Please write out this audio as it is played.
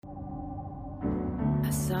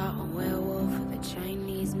I saw a werewolf with a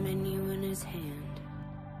Chinese menu in his hand.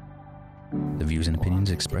 The views and opinions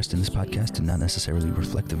expressed in this podcast do not necessarily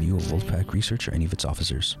reflect the view of Wolfpack Research or any of its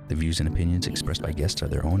officers. The views and opinions expressed by guests are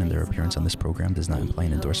their own, and their appearance on this program does not imply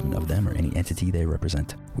an endorsement of them or any entity they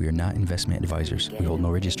represent. We are not investment advisors. We hold no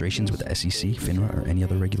registrations with the SEC, FINRA, or any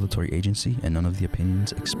other regulatory agency, and none of the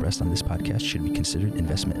opinions expressed on this podcast should be considered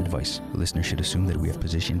investment advice. The listener should assume that we have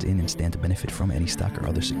positions in and stand to benefit from any stock or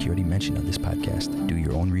other security mentioned on this podcast. Do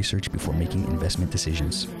your own research before making investment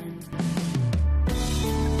decisions.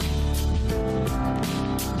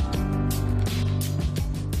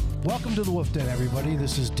 Welcome to the Wolf Den, everybody.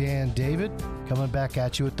 This is Dan David coming back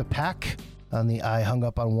at you with the pack on the I Hung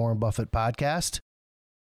Up on Warren Buffett podcast.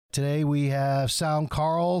 Today we have Sound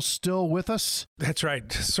Carl still with us. That's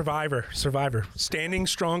right. Survivor. Standing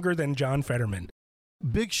stronger than John Fetterman.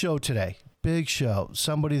 Big show today. Big show.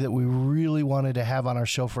 Somebody that we really wanted to have on our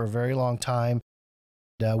show for a very long time.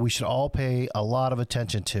 We should all pay a lot of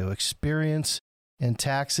attention to. Experience in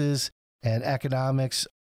taxes and economics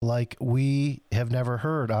like we have never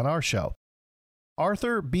heard on our show.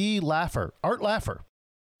 Arthur B. Laffer, Art Laffer,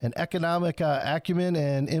 an economic acumen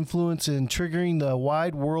and influence in triggering the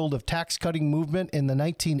wide world of tax-cutting movement in the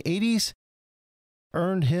 1980s,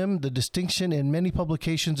 earned him the distinction in many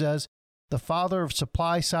publications as the father of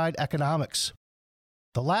supply-side economics.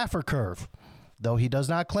 The Laffer curve, though he does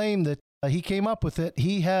not claim that he came up with it,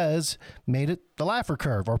 he has made it the Laffer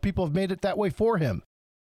curve, or people have made it that way for him.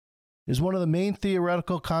 Is one of the main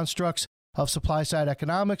theoretical constructs of supply-side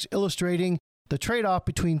economics, illustrating the trade-off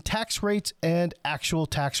between tax rates and actual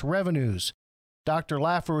tax revenues. Dr.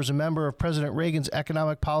 Laffer was a member of President Reagan's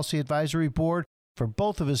Economic Policy Advisory Board for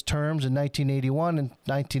both of his terms in 1981 and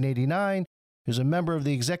 1989. He was a member of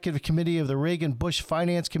the Executive Committee of the Reagan-Bush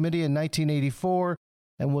Finance Committee in 1984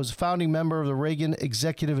 and was a founding member of the Reagan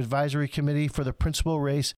Executive Advisory Committee for the Principal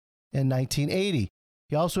Race in 1980.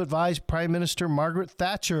 He also advised Prime Minister Margaret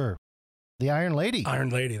Thatcher, the Iron Lady. Iron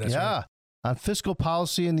Lady, that's right. On fiscal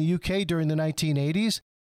policy in the UK during the 1980s.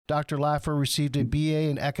 Dr. Laffer received a BA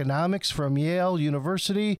in economics from Yale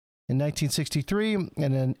University in 1963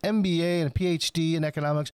 and an MBA and a PhD in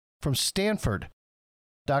economics from Stanford.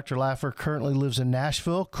 Dr. Laffer currently lives in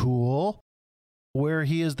Nashville, where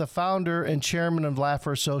he is the founder and chairman of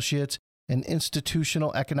Laffer Associates, an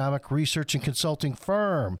institutional economic research and consulting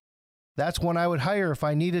firm. That's one I would hire if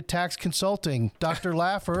I needed tax consulting. Dr.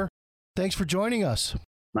 Laffer, thanks for joining us.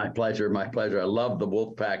 My pleasure. I love the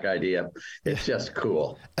Wolfpack idea. It's just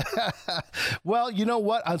cool. Well, you know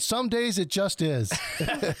what? On some days, it just is.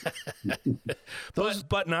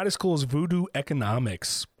 But not as cool as Voodoo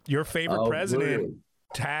Economics. Your favorite president Voodoo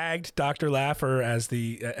tagged Dr. Laffer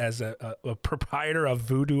as a proprietor of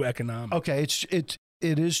Voodoo Economics. Okay, it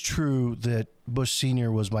is true that Bush Sr.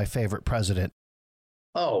 was my favorite president.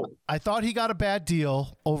 Oh. I thought he got a bad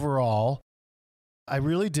deal overall. I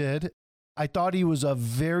really did. I thought he was a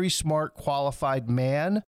very smart, qualified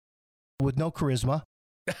man with no charisma.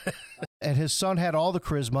 And his son had all the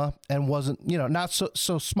charisma and wasn't, not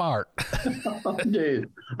so smart. Oh, dude,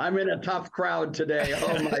 I'm in a tough crowd today.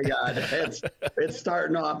 Oh, my God. It's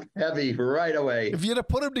starting off heavy right away. If you'd have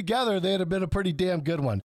put them together, they'd have been a pretty damn good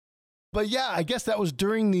one. But yeah, I guess that was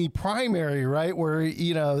during the primary, right? Where,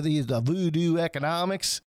 the Voodoo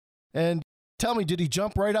Economics. And tell me, did he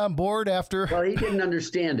jump right on board after? Well, he didn't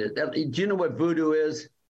understand it. Do you know what voodoo is?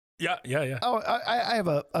 Yeah. Oh, I have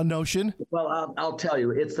a notion. Well, I'll tell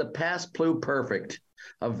you. It's the past pluperfect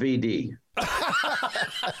of VD.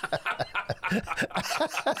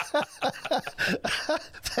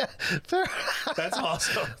 That's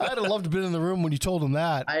awesome. I'd have loved to have been in the room when you told him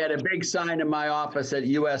that. I had a big sign in my office at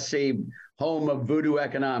USC, home of Voodoo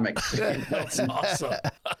Economics. That's awesome.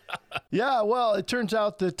 Yeah, well, it turns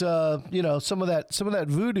out that some of that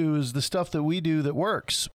voodoo is the stuff that we do that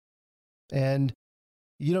works. And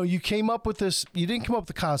you came up with this. You didn't come up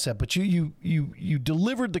with the concept, but you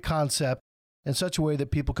delivered the concept in such a way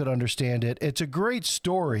that people could understand it. It's a great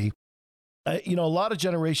story. A lot of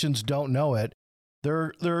generations don't know it.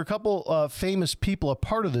 There are a couple famous people a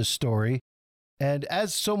part of this story, and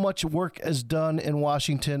as so much work is done in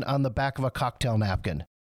Washington on the back of a cocktail napkin.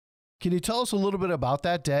 Can you tell us a little bit about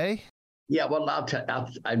that day? Yeah, well,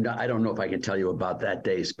 I don't know if I can tell you about that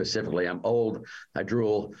day specifically. I'm old. I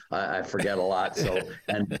drool. I forget a lot. So,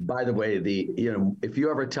 and by the way, if you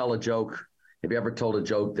ever tell a joke, have you ever told a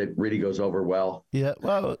joke that really goes over well? Yeah,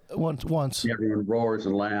 well, once. Everyone roars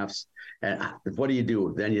and laughs. And what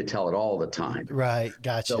do? Then you tell it all the time. Right,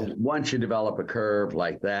 gotcha. So once you develop a curve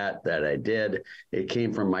like that I did, it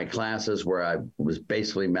came from my classes where I was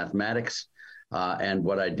basically mathematics. And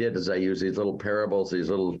what I did is I used these little parables, these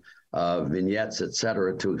little vignettes, et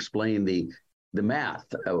cetera, to explain the math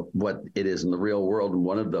of what it is in the real world. And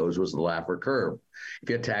one of those was the Laffer curve. If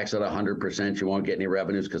you tax at 100%, you won't get any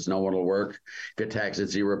revenues because no one will work. If you tax at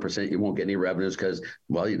 0%, you won't get any revenues because,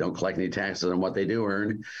 well, you don't collect any taxes on what they do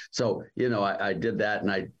earn. So, I did that,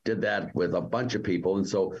 and I did that with a bunch of people. And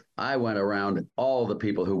so I went around all the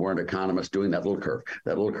people who weren't economists doing that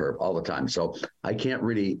little curve all the time. So I can't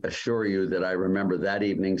really assure you that I remember that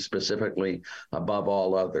evening specifically above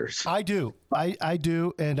all others. I do. I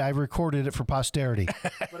do, and I recorded it for posterity.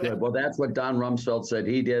 Well, that's what Don Rumsfeld said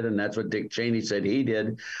he did, and that's what Dick Cheney said he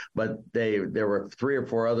did. But there were 3 or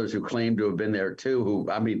 4 others who claimed to have been there too,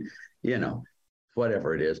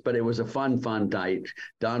 whatever it is. But it was a fun night.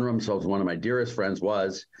 Don Rumsfeld was one of my dearest friends,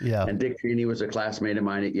 and Dick Cheney was a classmate of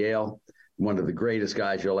mine at Yale, one of the greatest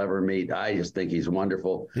guys you'll ever meet. I just think he's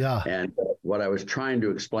wonderful. Yeah. And what I was trying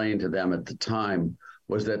to explain to them at the time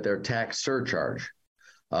was that their tax surcharge,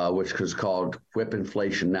 which was called Whip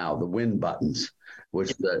Inflation Now, the win buttons,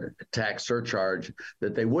 which the tax surcharge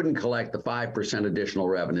that they wouldn't collect the 5% additional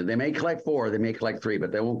revenue. They may collect 4, they may collect 3,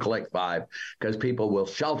 but they won't collect 5 because people will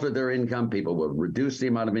shelter their income, people will reduce the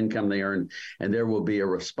amount of income they earn, and there will be a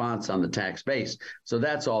response on the tax base. So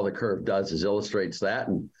that's all the curve does, is illustrates that.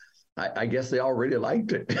 And I guess they all really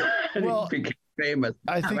liked it. And well, it became famous.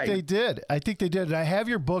 I think they did. And I have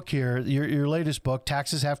your book here, your latest book,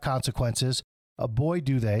 Taxes Have Consequences. Boy,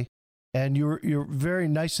 do they. And you're very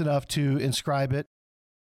nice enough to inscribe it.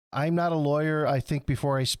 I'm not a lawyer, I think,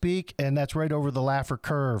 before I speak, and that's right over the Laffer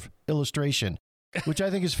curve illustration, which I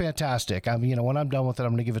think is fantastic. I mean, when I'm done with it, I'm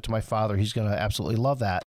going to give it to my father. He's going to absolutely love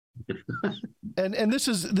that. And this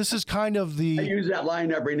is kind of the... I use that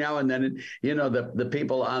line every now and then. The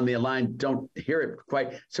people on the line don't hear it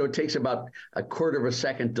quite. So it takes about a quarter of a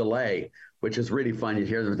second delay, which is really fun. You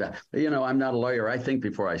hear them, I'm not a lawyer. I think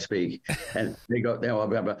before I speak. And they go,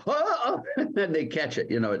 and they catch it.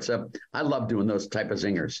 I love doing those type of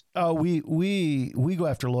zingers. Oh, we go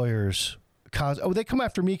after lawyers. They come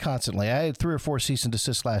after me constantly. I had 3 or 4 cease and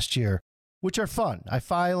desist last year, which are fun. I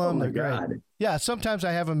file them. Oh, my They're God. great. Yeah, sometimes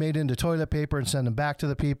I have them made into toilet paper and send them back to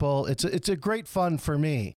the people. It's a great fun for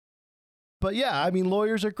me. But yeah, I mean,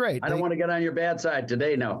 lawyers are great. I don't want to get on your bad side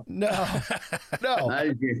today, no. No.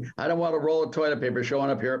 I don't want a roll of toilet paper showing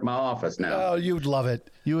up here at my office now. Oh, you would love it.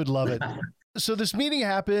 So this meeting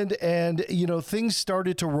happened, and things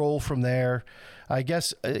started to roll from there. I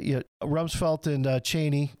guess Rumsfeld and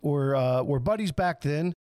Cheney were buddies back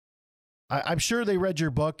then. I'm sure they read your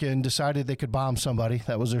book and decided they could bomb somebody.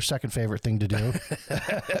 That was their second favorite thing to do.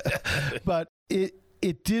 But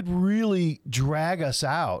it did really drag us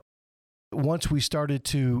out once we started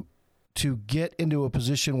to get into a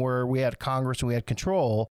position where we had Congress and we had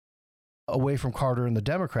control away from Carter and the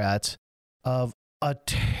Democrats of a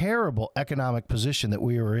terrible economic position that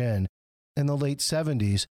we were in the late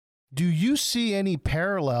 70s. Do you see any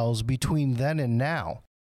parallels between then and now?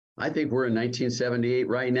 I think we're in 1978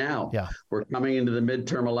 right now. Yeah. We're coming into the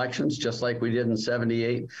midterm elections just like we did in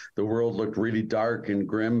 78. The world looked really dark and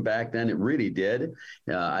grim back then. It really did.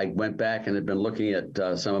 I went back and had been looking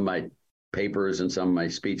at some of my papers and some of my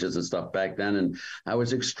speeches and stuff back then, and I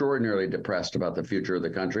was extraordinarily depressed about the future of the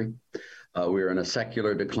country. We were in a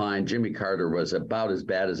secular decline. Jimmy Carter was about as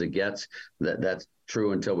bad as it gets. That's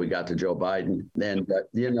true until we got to Joe Biden. And,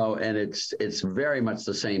 and it's very much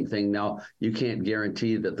the same thing now. You can't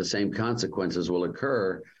guarantee that the same consequences will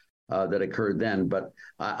occur that occurred then. But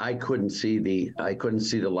I couldn't see the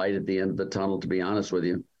light at the end of the tunnel, to be honest with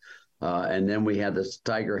you. And then we had the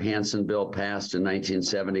Steiger-Hansen bill passed in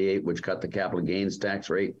 1978, which cut the capital gains tax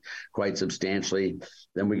rate quite substantially.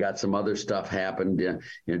 Then we got some other stuff happened.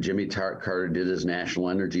 Jimmy Carter did his national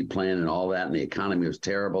energy plan and all that, and the economy was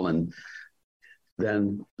terrible. And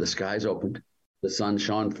then the skies opened. The sun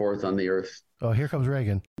shone forth on the earth. Oh, here comes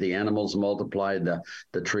Reagan. The animals multiplied.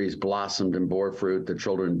 The trees blossomed and bore fruit. The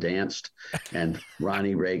children danced. And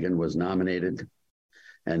Ronnie Reagan was nominated.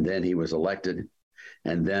 And then he was elected.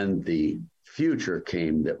 And then the future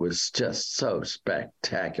came that was just so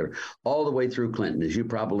spectacular all the way through Clinton. As you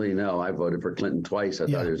probably know, I voted for Clinton twice. I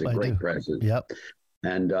thought he was a great president. Yep.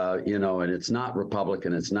 And, and it's not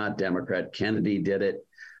Republican. It's not Democrat. Kennedy did it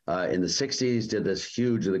in the 60s, did this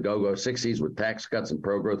huge, the go-go 60s with tax cuts and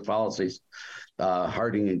pro-growth policies.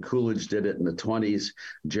 Harding and Coolidge did it in the 20s.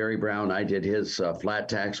 Jerry Brown, I did his flat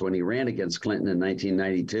tax when he ran against Clinton in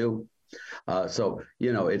 1992. So,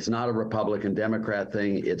 it's not a Republican Democrat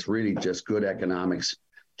thing. It's really just good economics.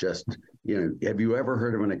 Just, have you ever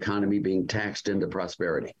heard of an economy being taxed into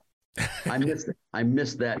prosperity? I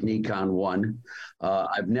missed that in Econ 1.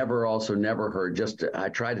 I've never heard, I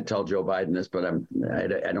tried to tell Joe Biden this, but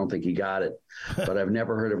I don't think he got it. But I've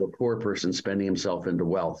never heard of a poor person spending himself into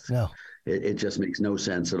wealth. No. It just makes no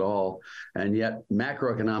sense at all. And yet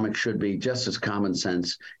macroeconomics should be just as common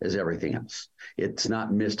sense as everything else. It's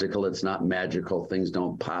not mystical. It's not magical. Things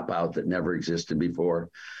don't pop out that never existed before.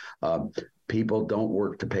 People don't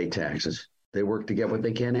work to pay taxes. They work to get what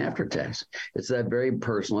they can after tax. It's that very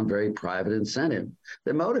personal and very private incentive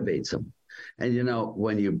that motivates them. And,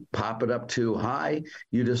 when you pop it up too high,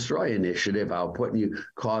 you destroy initiative output and you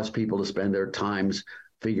cause people to spend their times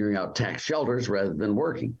figuring out tax shelters rather than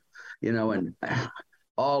working, and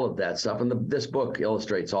all of that stuff. And this book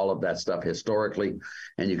illustrates all of that stuff historically,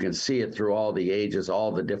 and you can see it through all the ages,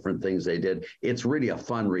 all the different things they did. It's really a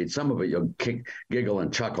fun read. Some of it you'll giggle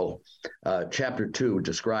and chuckle. Chapter 2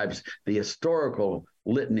 describes the historical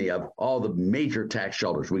litany of all the major tax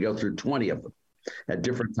shelters. We go through 20 of them at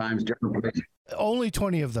different times, different places. Only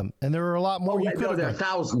 20 of them, and there are a lot more. There are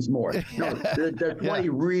thousands more. No, there are 20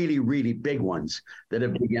 really, really big ones that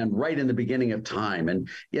have begun right in the beginning of time. And,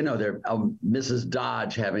 there Mrs.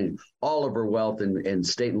 Dodge having all of her wealth in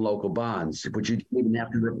state and local bonds, which you didn't even have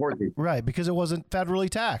to report. Right, because it wasn't federally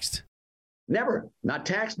taxed. Never. Not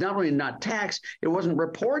taxed. Not only not taxed, it wasn't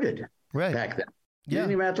reported back then. You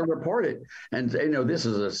didn't even have to report it. And, this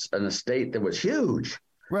is an estate that was huge.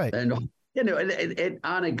 Right. And it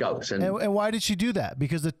on it goes. And why did she do that?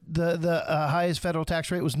 Because the highest federal tax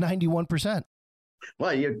rate was 91%.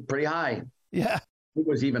 Well, you're pretty high. Yeah. It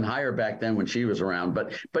was even higher back then when she was around.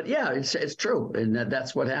 But yeah, it's true. And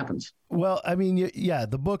that's what happens. Well, I mean, yeah,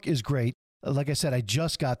 the book is great. Like I said, I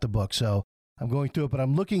just got the book, so I'm going through it, but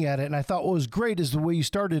I'm looking at it. And I thought what was great is the way you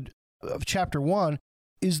started chapter 1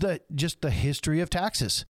 is just the history of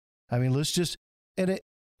taxes. I mean,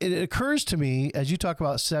 it occurs to me, as you talk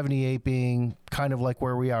about 78 being kind of like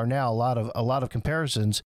where we are now, a lot of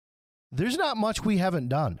comparisons, there's not much we haven't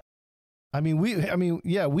done.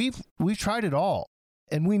 We've tried it all,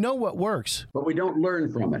 and we know what works. But we don't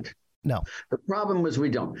learn from it. No. The problem is we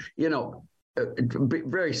don't.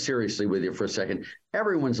 Very seriously with you for a second,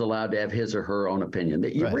 everyone's allowed to have his or her own opinion.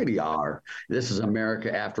 You really are. This is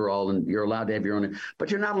America after all, and you're allowed to have your own,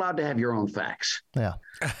 but you're not allowed to have your own facts. Yeah.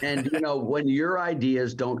 And, when your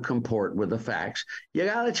ideas don't comport with the facts, you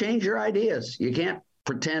got to change your ideas. You can't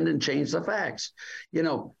pretend and change the facts.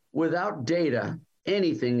 Without data,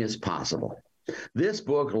 anything is possible. This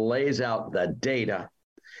book lays out the data.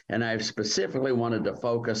 And I've specifically wanted to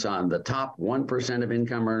focus on the top 1% of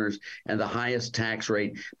income earners and the highest tax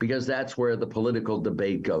rate, because that's where the political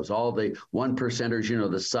debate goes. All the 1%ers,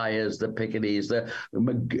 the Sayas, the Pickettys, the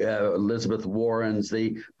Elizabeth Warrens,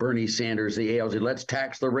 the Bernie Sanders, the ALG, let's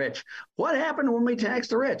tax the rich. What happened when we tax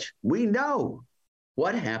the rich? We know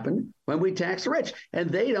what happened when we tax the rich, and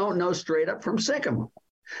they don't know straight up from sick'em.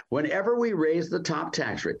 Whenever we raise the top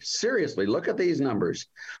tax rate, seriously, look at these numbers.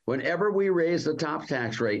 Whenever we raise the top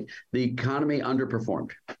tax rate, the economy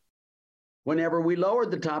underperformed. Whenever we lowered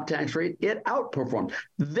the top tax rate, it outperformed.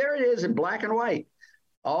 There it is in black and white.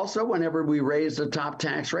 Also, whenever we raised the top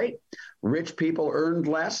tax rate, rich people earned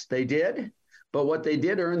less. They did. But what they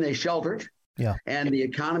did earn, they sheltered. Yeah. And the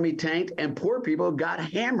economy tanked, and poor people got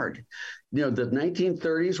hammered. The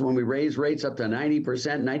 1930s, when we raised rates up to 90%,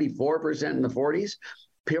 94% in the 40s,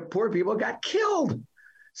 poor people got killed.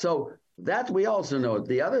 So that we also know.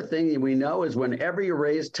 The other thing we know is whenever you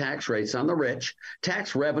raise tax rates on the rich,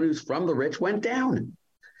 tax revenues from the rich went down.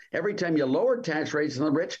 Every time you lowered tax rates on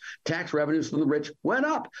the rich, tax revenues from the rich went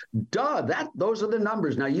up. Duh, those are the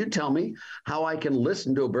numbers. Now you tell me how I can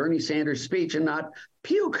listen to a Bernie Sanders speech and not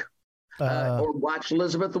puke. Or watch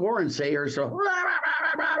Elizabeth Warren say her so.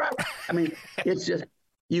 I mean, it's just,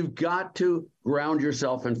 you've got to ground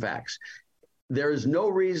yourself in facts. There is no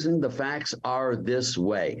reason the facts are this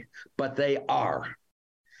way, but they are.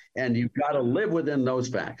 And you've got to live within those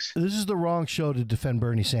facts. This is the wrong show to defend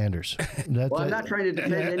Bernie Sanders. I'm not trying to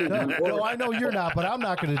defend anyone. No, I know you're not, but I'm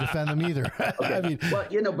not going to defend them either. Okay.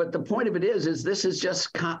 But the point of it is this is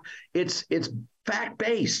just, it's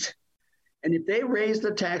fact-based. And if they raise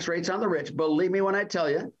the tax rates on the rich, believe me when I tell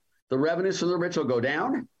you, the revenues from the rich will go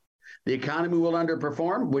down. The economy will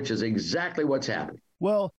underperform, which is exactly what's happening.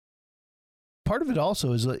 Well, part of it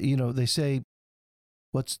also is, they say,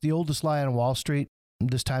 what's the oldest lie on Wall Street?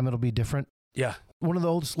 This time it'll be different. Yeah. One of the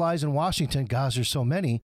oldest lies in Washington, gosh, there's so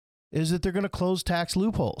many, is that they're going to close tax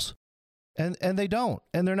loopholes. And they don't,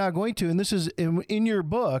 and they're not going to. And this is in your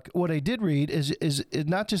book. What I did read is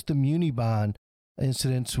not just the muni bond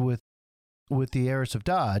incidents with the heiress of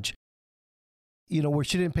Dodge, where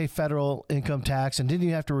she didn't pay federal income tax and didn't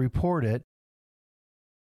even have to report it.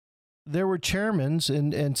 there were chairmen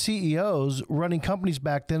and CEOs running companies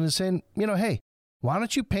back then and saying, hey, why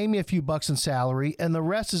don't you pay me a few bucks in salary and the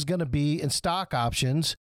rest is going to be in stock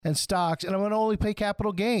options and stocks, and I'm going to only pay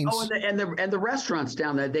capital gains. Oh, and the restaurants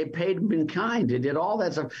down there, they paid them in kind. They did all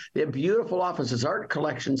that stuff. They have beautiful offices, art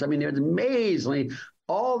collections. I mean, it's amazingly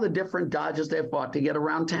all the different dodges they've fought to get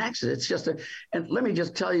around taxes. It's just and let me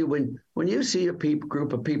just tell you, when you see a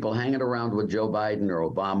group of people hanging around with Joe Biden or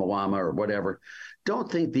Obama or whatever,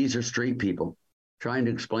 don't think these are street people trying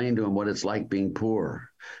to explain to them what it's like being poor.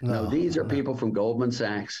 No, these are people from Goldman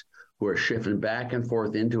Sachs who are shifting back and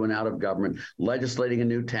forth into and out of government, legislating a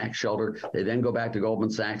new tax shelter. They then go back to Goldman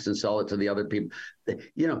Sachs and sell it to the other people.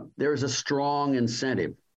 There's a strong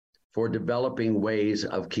incentive for developing ways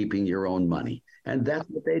of keeping your own money. And that's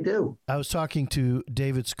what they do. I was talking to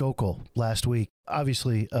David Skokel last week,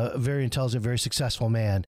 obviously a very intelligent, very successful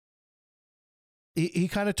man. He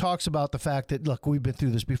kind of talks about the fact that, look, we've been through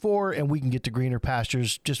this before and we can get to greener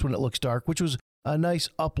pastures just when it looks dark, which was a nice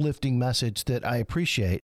uplifting message that I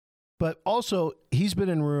appreciate. But also, he's been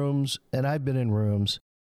in rooms and I've been in rooms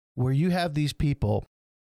where you have these people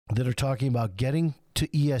that are talking about getting to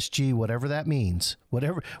ESG, whatever that means,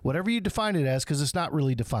 whatever you define it as, because it's not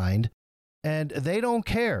really defined. And they don't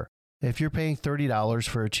care if you're paying $30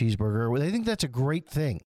 for a cheeseburger. They think that's a great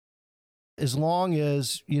thing. As long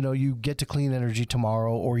as, you get to clean energy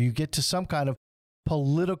tomorrow or you get to some kind of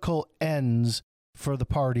political ends for the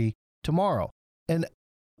party tomorrow. And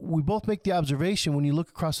we both make the observation when you look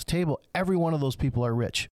across the table, every one of those people are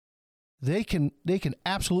rich. They can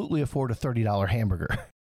absolutely afford a $30 hamburger.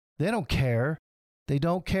 They don't care. They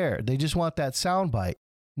don't care. They just want that soundbite.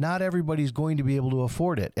 Not everybody's going to be able to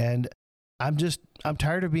afford it. And I'm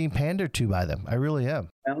tired of being pandered to by them. I really am.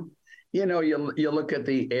 Well, you look at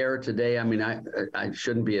the air today. I mean, I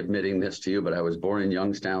shouldn't be admitting this to you, but I was born in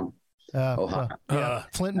Youngstown, Ohio.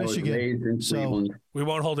 Flint, Michigan. Raised in Cleveland. We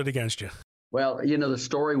won't hold it against you. Well, the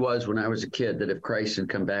story was when I was a kid that if Christ had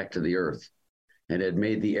come back to the earth and had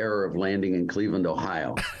made the error of landing in Cleveland,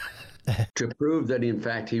 Ohio, to prove that, in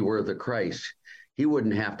fact, he were the Christ, he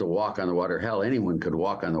wouldn't have to walk on the water. Hell, anyone could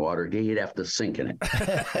walk on the water. He'd have to sink in it.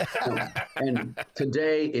 And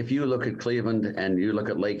today, if you look at Cleveland and you look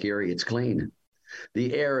at Lake Erie, it's clean.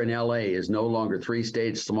 The air in LA is no longer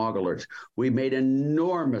 3-stage smog alerts. We made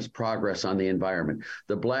enormous progress on the environment.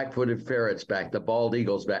 The black-footed ferrets back, the bald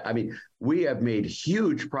eagles back. I mean, we have made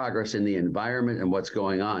huge progress in the environment and what's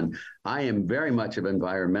going on. I am very much an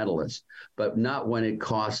environmentalist, but not when it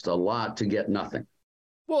costs a lot to get nothing.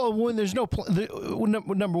 Well, when there's no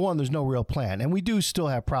number one, there's no real plan, and we do still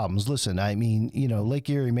have problems. Listen, I mean, Lake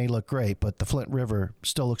Erie may look great, but the Flint River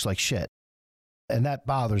still looks like shit. And that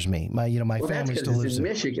bothers me. My family still lives in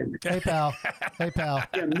Michigan. Hey, pal.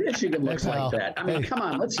 Yeah, Michigan looks like that. I mean, come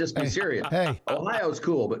on, let's just be serious. Ohio's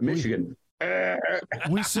cool, but Michigan.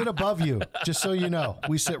 We sit above you, just so you know.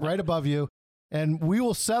 We sit right above you, and we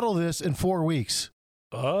will settle this in 4 weeks.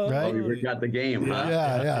 Right? Oh, we got the game, huh?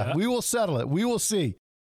 Yeah. We will settle it. We will see.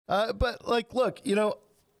 But look,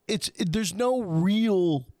 there's no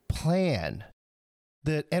real plan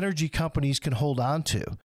that energy companies can hold on to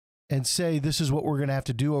and say, this is what we're going to have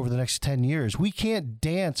to do over the next 10 years. We can't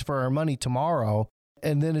dance for our money tomorrow,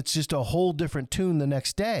 and then it's just a whole different tune the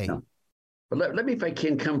next day. No. But let me, if I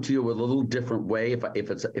can, come to you with a little different way,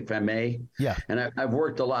 if I may. Yeah. And I've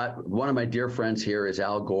worked a lot. One of my dear friends here is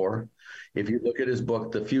Al Gore. If you look at his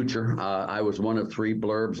book, The Future, I was one of 3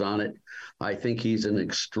 blurbs on it. I think he's an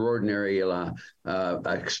extraordinary intellect.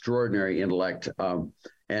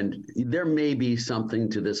 And there may be something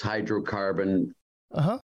to this hydrocarbon.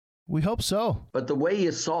 We hope so. But the way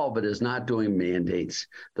you solve it is not doing mandates.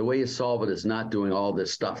 The way you solve it is not doing all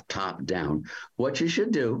this stuff top down. What you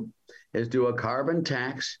should do is do a carbon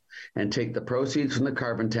tax and take the proceeds from the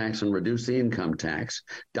carbon tax and reduce the income tax,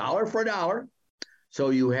 dollar for dollar.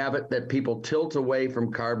 So you have it that people tilt away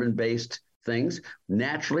from carbon-based things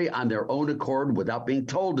naturally on their own accord without being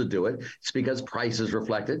told to do it. It's because price is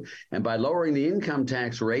reflected. And by lowering the income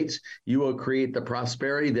tax rates, you will create the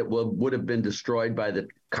prosperity that would have been destroyed by the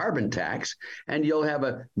carbon tax. And you'll have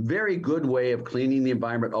a very good way of cleaning the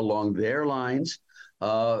environment along their lines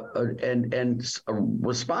and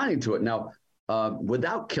responding to it now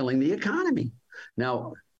without killing the economy.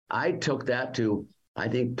 Now, I took that to, I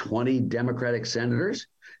think, 20 Democratic senators.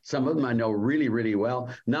 Some of them I know really, really well.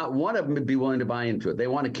 Not one of them would be willing to buy into it. They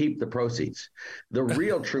want to keep the proceeds. The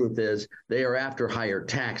real truth is they are after higher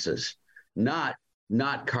taxes, not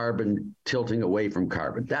not carbon, tilting away from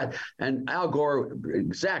carbon. And Al Gore,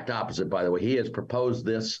 exact opposite, by the way. He has proposed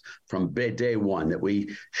this from day one, that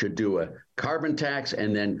we should do a carbon tax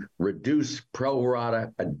and then reduce pro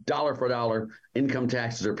rata, a dollar for dollar, income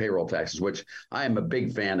taxes or payroll taxes, which I am a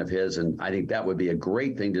big fan of his, and I think that would be a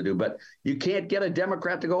great thing to do. But you can't get a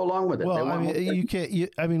Democrat to go along with it. Well, I mean, you can't.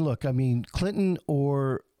 Look, Clinton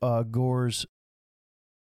or Gore's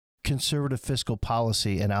conservative fiscal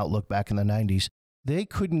policy and outlook back in the 90s, they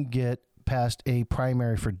couldn't get past a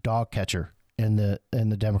primary for dog catcher in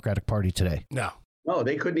the Democratic Party today. No,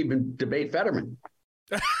 they couldn't even debate Fetterman.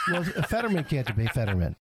 Well, Fetterman can't debate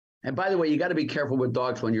Fetterman. And by the way, you got to be careful with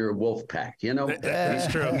dogs when you're a wolf pack.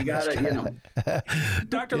 That's true. You got to,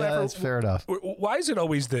 Dr. Laffer, that's fair enough. Why is it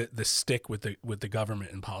always the stick with the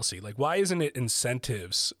government and policy? Like, why isn't it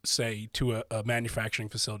incentives, say, to a manufacturing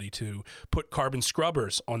facility to put carbon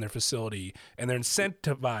scrubbers on their facility, and they're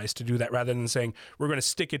incentivized to do that rather than saying we're going to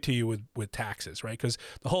stick it to you with taxes, right? Because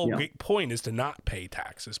the whole point is to not pay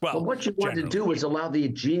taxes. Well, what you want to do is allow the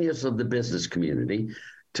genius of the business community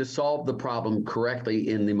to solve the problem correctly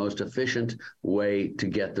in the most efficient way to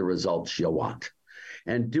get the results you want.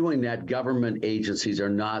 And doing that, government agencies are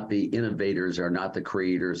not the innovators, are not the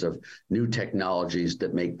creators of new technologies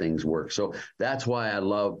that make things work. So that's why I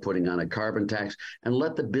love putting on a carbon tax and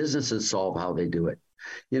let the businesses solve how they do it.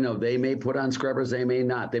 They may put on scrubbers, they may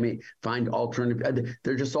not. They may find alternative.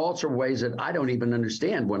 There are just all sorts of ways that I don't even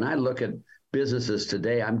understand. When I look at businesses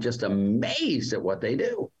today, I'm just amazed at what they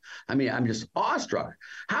do. I'm just awestruck.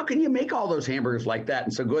 How can you make all those hamburgers like that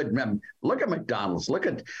and so good? Look at McDonald's, look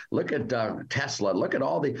at Tesla, look at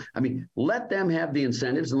all let them have the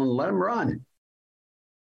incentives and then let them run.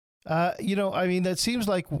 That seems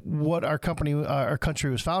like what our country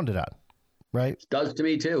was founded on, right? It does to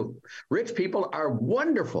me too. Rich people are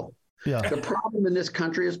wonderful. Yeah. The problem in this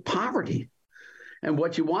country is poverty. And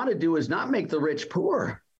what you want to do is not make the rich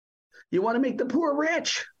poor. You want to make the poor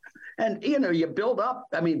rich. And, you build up.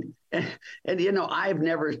 I've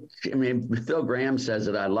never, Phil Graham says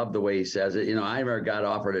it. I love the way he says it. I never got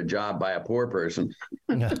offered a job by a poor person.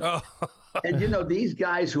 And, these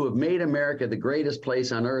guys who have made America the greatest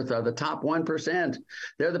place on earth are the top 1%.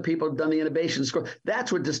 They're the people who've done the innovation score.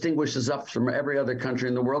 That's what distinguishes us from every other country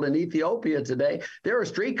in the world. In Ethiopia today, there are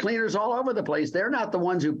street cleaners all over the place. They're not the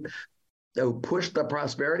ones who pushed the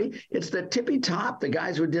prosperity. It's the tippy top, the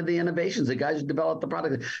guys who did the innovations, the guys who developed the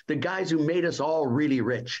product, the guys who made us all really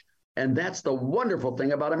rich. And that's the wonderful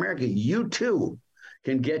thing about America. You too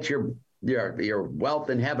can get your wealth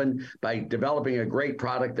in heaven by developing a great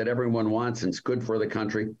product that everyone wants and it's good for the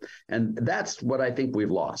country. And that's what I think we've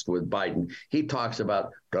lost with Biden. He talks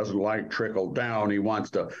about doesn't like trickle down. He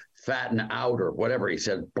wants to fatten out or whatever he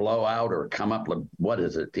said, blow out or come up. What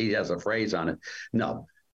is it? He has a phrase on it. No.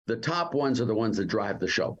 The top ones are the ones that drive the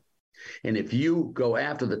show. And if you go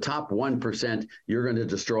after the top 1%, you're going to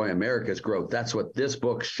destroy America's growth. That's what this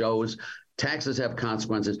book shows. Taxes have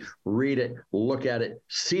consequences. Read it, look at it,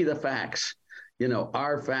 see the facts.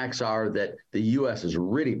 Our facts are that the U.S. has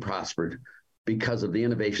really prospered because of the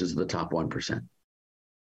innovations of the top 1%.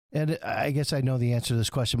 And I guess I know the answer to this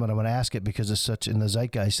question, but I'm going to ask it because it's such in the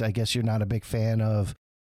zeitgeist. I guess you're not a big fan of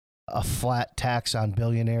a flat tax on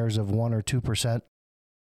billionaires of 1 or 2%.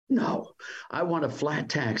 No, I want a flat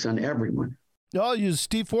tax on everyone. I'll use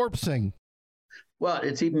Steve Forbes thing. Well,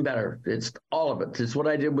 it's even better. It's all of it. It's what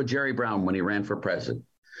I did with Jerry Brown when he ran for president.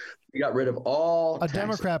 We got rid of all taxes.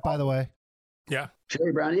 Democrat, by the way. Yeah.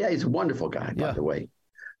 Jerry Brown, he's a wonderful guy, by the way.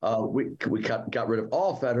 We got rid of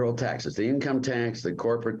all federal taxes, the income tax, the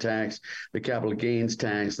corporate tax, the capital gains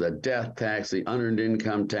tax, the death tax, the unearned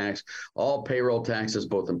income tax, all payroll taxes,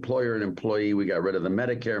 both employer and employee. We got rid of the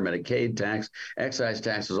Medicare, Medicaid tax, excise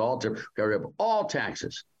taxes, got rid of all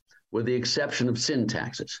taxes with the exception of sin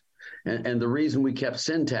taxes. And the reason we kept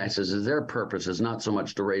sin taxes is their purpose is not so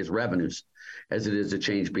much to raise revenues as it is to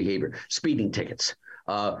change behavior. Speeding tickets.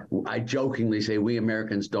 I jokingly say we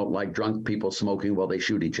Americans don't like drunk people smoking while they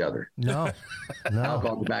shoot each other. No.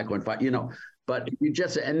 Alcohol, tobacco, and fire, But you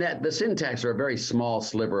just that the sin tax are a very small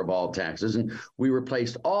sliver of all taxes, and we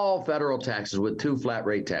replaced all federal taxes with 2 flat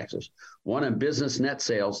rate taxes. One on business net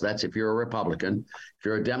sales. That's if you're a Republican. If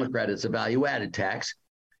you're a Democrat, it's a value added tax.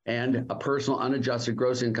 And a personal unadjusted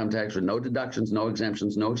gross income tax with no deductions, no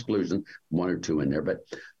exemptions, no exclusions, 1 or 2 in there, but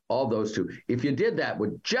all those 2. If you did that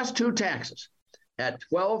with just 2 taxes at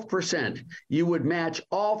 12%, you would match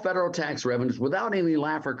all federal tax revenues without any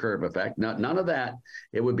Laffer curve effect. None of that.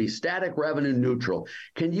 It would be static revenue neutral.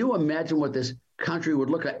 Can you imagine what this country would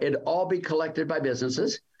look like? It'd all be collected by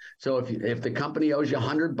businesses. So if the company owes you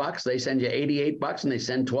 $100, they send you $88 and they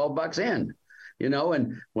send $12 in.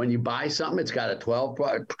 and when you buy something, it's got a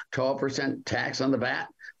 12% tax on the VAT.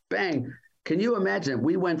 Bang. Can you imagine?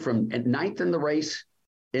 We went from ninth in the race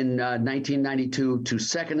in 1992 to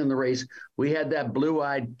second in the race. We had that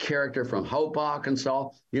blue-eyed character from Hope, Arkansas,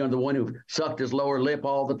 the one who sucked his lower lip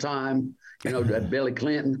all the time, Billy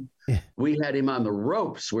Clinton. Yeah. We had him on the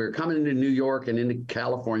ropes. We were coming into New York and into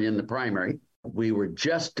California in the primary. We were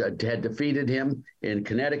just had defeated him in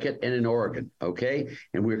Connecticut and in Oregon, okay?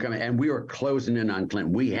 And we were coming, and we were closing in on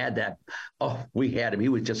Clinton. We had that. Oh, we had him. He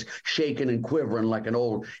was just shaking and quivering like an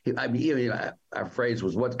old. Our phrase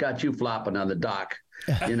was, "What's got you flopping on the dock?"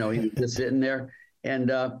 He was just sitting there.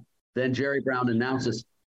 And then Jerry Brown announces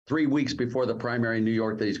 3 weeks before the primary in New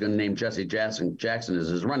York that he's going to name Jesse Jackson as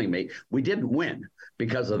his running mate. We didn't win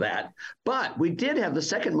because of that, but we did have the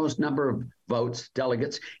second most number of votes,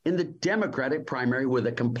 delegates, in the Democratic primary with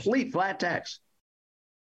a complete flat tax.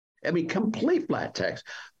 Complete flat tax.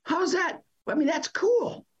 How's that? That's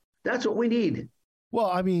cool. That's what we need.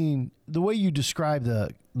 Well, the way you describe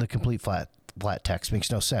the complete flat tax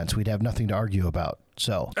makes no sense. We'd have nothing to argue about.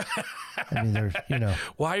 So,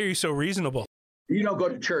 Why are you so reasonable? You don't go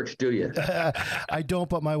to church, do you? I don't,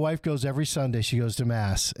 but my wife goes every Sunday. She goes to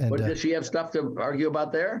mass. And does she have stuff to argue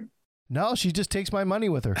about there? No, she just takes my money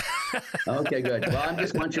with her. Okay, good. Well, I'm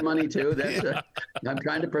just want your money too. I'm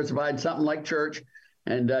trying to provide something like church,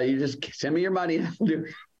 and you just send me your money.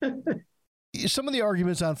 Some of the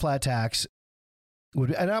arguments on flat tax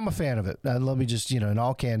and I'm a fan of it. Let me just, in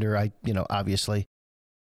all candor, obviously,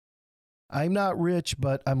 I'm not rich,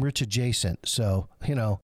 but I'm rich adjacent. So,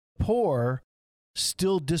 poor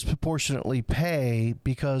still disproportionately pay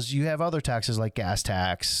because you have other taxes like gas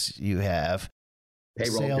tax, you have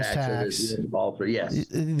payroll sales tax. Yes.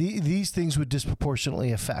 These things would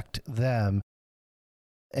disproportionately affect them.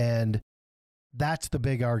 And that's the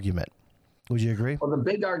big argument. Would you agree? Well, the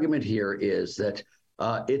big argument here is that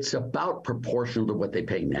it's about proportional to what they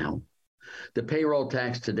pay now. The payroll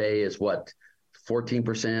tax today is what?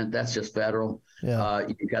 14%. That's just federal. Yeah.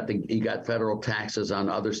 You got federal taxes on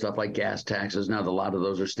other stuff like gas taxes. Now, a lot of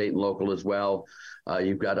those are state and local as well.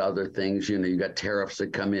 You've got other things. You've got tariffs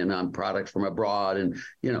that come in on products from abroad, and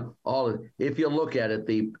if you look at it,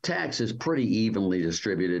 the tax is pretty evenly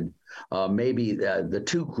distributed. Maybe the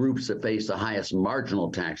two groups that face the highest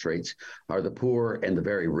marginal tax rates are the poor and the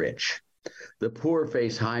very rich. The poor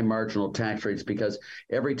face high marginal tax rates because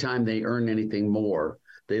every time they earn anything more,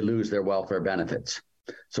 they lose their welfare benefits.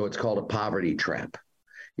 So it's called a poverty trap.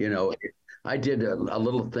 I did a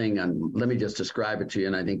little thing on, let me just describe it to you,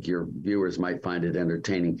 and I think your viewers might find it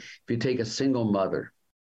entertaining. If you take a single mother,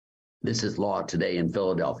 this is law today in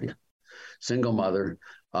Philadelphia, single mother,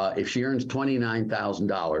 if she earns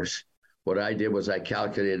 $29,000, what I did was I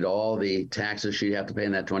calculated all the taxes she'd have to pay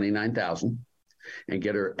in that $29,000 and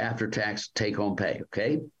get her after-tax take-home pay,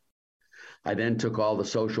 okay? I then took all the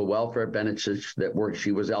social welfare benefits that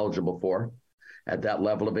she was eligible for at that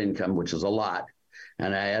level of income, which is a lot,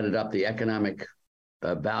 and I added up the economic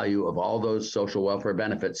value of all those social welfare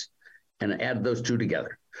benefits and added those two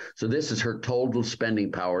together. So this is her total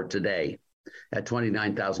spending power today at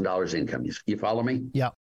 $29,000 income. You follow me? Yeah.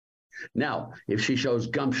 Now, if she shows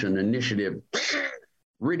gumption, initiative,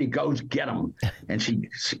 really goes get them, and she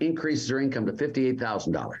increases her income to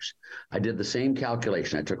 $58,000. I did the same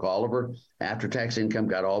calculation. I took all of her after-tax income,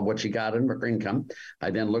 got all what she got in her income.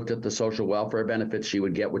 I then looked at the social welfare benefits she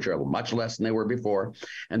would get, which are much less than they were before,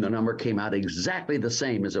 and the number came out exactly the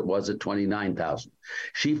same as it was at $29,000.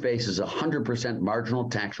 She faces a 100% marginal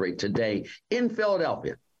tax rate today in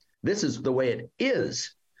Philadelphia. This is the way it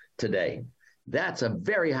is today. That's a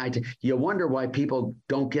very high tax. You wonder why people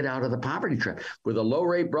don't get out of the poverty trap. With a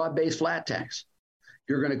low-rate, broad-based flat tax,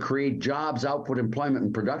 you're going to create jobs, output, employment,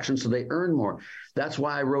 and production so they earn more. That's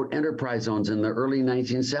why I wrote enterprise zones in the early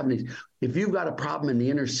 1970s. If you've got a problem in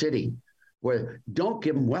the inner city, don't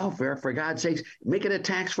give them welfare, for God's sakes, make it a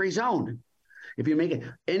tax-free zone. If you make it,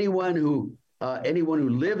 anyone who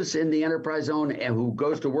lives in the enterprise zone and who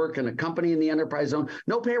goes to work in a company in the enterprise zone,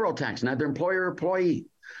 no payroll tax, neither employer or employee.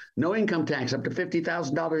 No income tax up to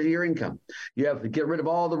 $50,000 a year income. You have to get rid of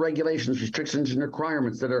all the regulations, restrictions, and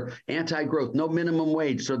requirements that are anti-growth. No minimum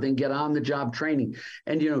wage, so they can get on-the-job training.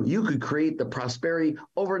 And, you could create the prosperity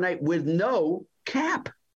overnight with no cap.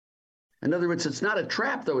 In other words, it's not a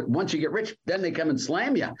trap, though. Once you get rich, then they come and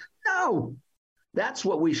slam you. No, that's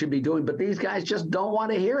what we should be doing. But these guys just don't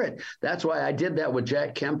want to hear it. That's why I did that with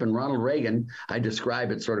Jack Kemp and Ronald Reagan. I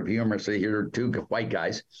describe it sort of humorously here, two white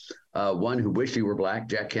guys. one who wished he were black,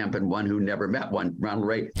 Jack Kemp, and one who never met one, Ronald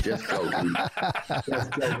Reagan. Just joking.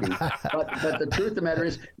 Just joking. But the truth of the matter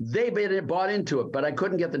is, they bought into it. But I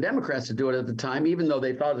couldn't get the Democrats to do it at the time, even though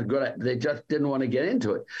they thought it was good. They just didn't want to get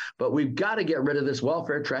into it. But we've got to get rid of this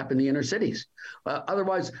welfare trap in the inner cities.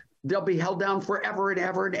 Otherwise, they'll be held down forever and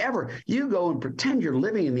ever and ever. You go and pretend you're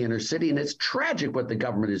living in the inner city, and it's tragic what the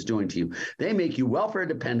government is doing to you. They make you welfare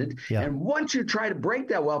dependent. Yeah. And once you try to break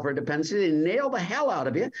that welfare dependency, they nail the hell out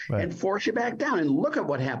of you and force you back down. And look at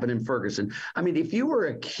what happened in Ferguson. I mean, if you were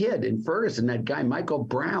a kid in Ferguson, that guy, Michael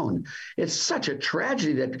Brown, it's such a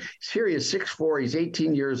tragedy that here he is 6'4", he's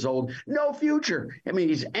 18 years old, no future. I mean,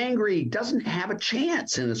 he's angry. He doesn't have a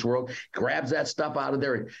chance in this world. Grabs that stuff out of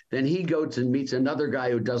there. Then he goes and meets another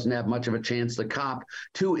guy who doesn't have much of a chance, the cop,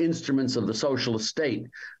 two instruments of the socialist state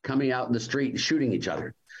coming out in the street and shooting each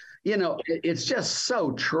other. You know, it's just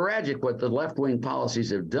so tragic what the left-wing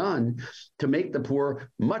policies have done to make the poor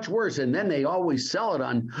much worse. And then they always sell it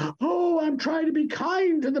on, oh, I'm trying to be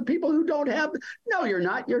kind to the people who don't have. No, you're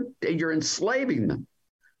not. You're enslaving them.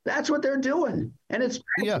 That's what they're doing. And it's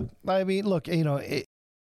tragic. Yeah. I mean, look, you know,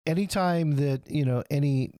 anytime that, you know,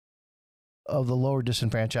 any of the lower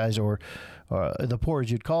disenfranchised or the poor,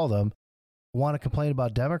 as you'd call them, want to complain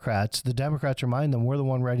about Democrats, the Democrats remind them we're the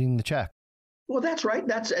one writing the check. Well, that's right.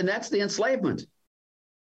 That's the enslavement.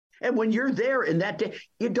 And when you're there in that day,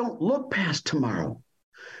 you don't look past tomorrow.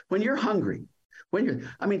 When you're hungry,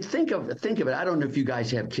 think of it. I don't know if you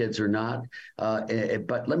guys have kids or not,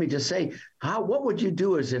 but let me just say, what would you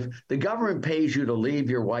do is if the government pays you to leave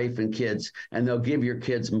your wife and kids, and they'll give your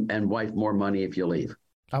kids and wife more money if you leave?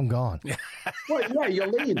 I'm gone. Well, yeah, you'll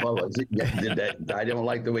leave. I don't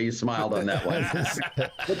like the way you smiled on that one.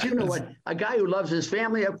 But you know what? A guy who loves his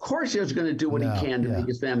family, of course he's going to do what he can to make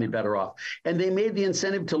his family better off. And they made the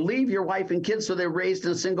incentive to leave your wife and kids so they're raised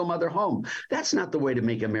in a single mother home. That's not the way to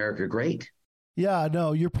make America great. Yeah,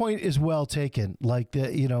 no, your point is well taken. Like,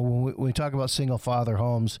 when we talk about single father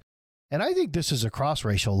homes, and I think this is across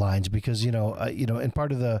racial lines because, in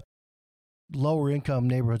part of the lower income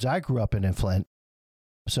neighborhoods I grew up in Flint.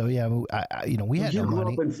 So, yeah, we had no money. You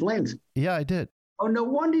grew up in Flint? Yeah, I did. Oh, no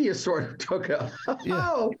wonder you sort of took a...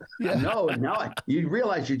 No, you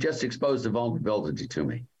realize you just exposed the vulnerability to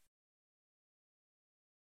me.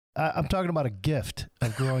 I'm talking about a gift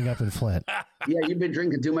of growing up in Flint. Yeah, you've been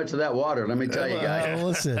drinking too much of that water. Let me tell you, guys.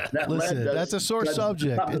 Listen, that's a sore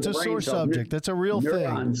subject. It's a sore subject. That's a real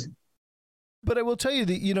thing. But I will tell you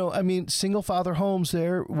that, single father homes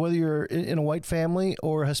there, whether you're in a white family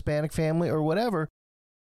or a Hispanic family or whatever,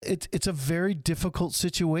 it's a very difficult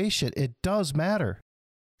situation. It does matter.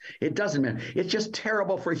 It doesn't matter. It's just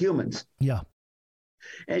terrible for humans. Yeah.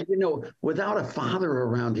 And, without a father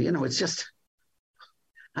around, it's just...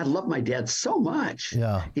 I love my dad so much.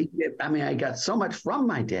 Yeah. I got so much from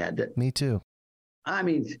my dad. Me too. God,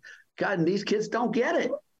 and these kids don't get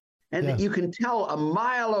it. And you can tell a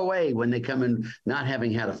mile away when they come in not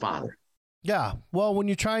having had a father. Yeah. Well, when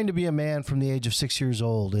you're trying to be a man from the age of 6 years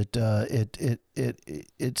old, it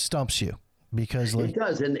stumps you because it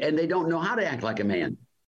does. And they don't know how to act like a man.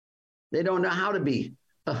 They don't know how to be.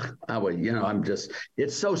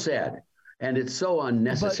 It's so sad. And it's so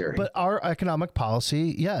unnecessary. But our economic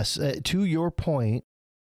policy, yes, to your point,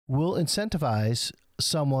 will incentivize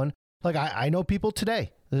someone. Like I know people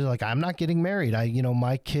today. They're like, I'm not getting married.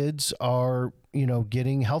 My kids are,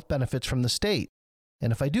 getting health benefits from the state.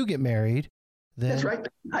 And if I do get married, then... That's right.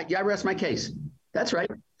 I rest my case. That's right.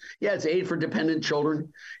 Yeah, it's aid for dependent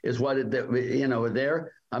children is what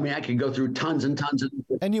there. I could go through tons and tons of...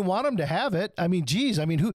 And you want them to have it.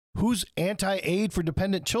 Who's anti-aid for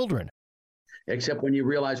dependent children? Except when you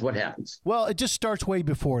realize what happens. Well, it just starts way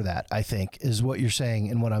before that, I think, is what you're saying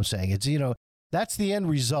and what I'm saying. It's, that's the end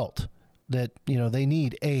result that, they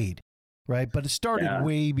need aid, right? But it started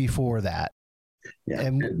way before that. Yeah.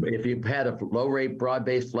 And if you had a low rate,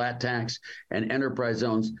 broad-based flat tax and enterprise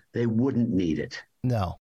zones, they wouldn't need it.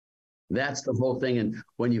 No. That's the whole thing. And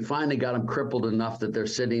when you finally got them crippled enough that they're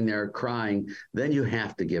sitting there crying, then you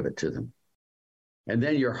have to give it to them. And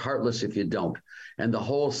then you're heartless if you don't. And the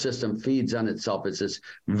whole system feeds on itself. It's this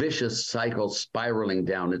vicious cycle spiraling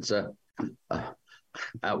down. It's I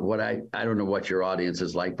don't know what your audience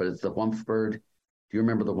is like, but it's the Wumpf bird. Do you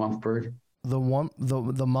remember the Wumpf bird? The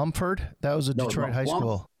Mumford? That was a Detroit high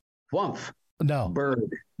school. Wumpf. No.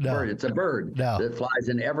 Bird. No. Bird. It's a bird that flies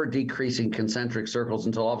in ever decreasing concentric circles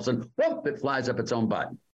until all of a sudden, whoop, it flies up its own butt.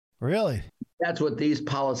 Really? That's what these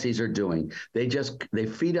policies are doing. They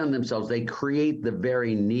feed on themselves. They create the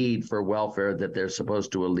very need for welfare that they're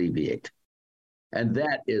supposed to alleviate. And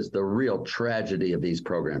that is the real tragedy of these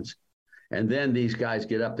programs. And then these guys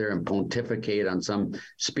get up there and pontificate on some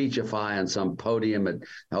speechify on some podium at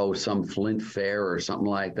some Flint Fair or something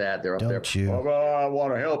like that. They're up there. Oh, I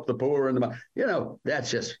want to help the poor and the. That's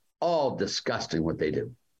just all disgusting what they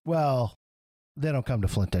do. Well, they don't come to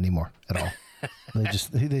Flint anymore at all.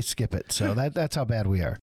 they skip it. So that's how bad we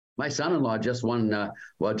are. My son-in-law just won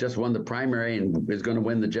the primary and is going to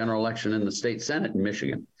win the general election in the state Senate in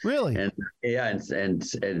Michigan. Really? And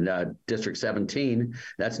District 17,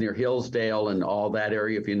 that's near Hillsdale and all that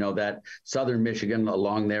area. If you know that, southern Michigan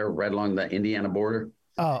along there, right along the Indiana border.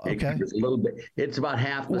 Oh, okay. It's a little bit. It's about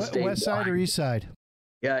half the state. West side or east side?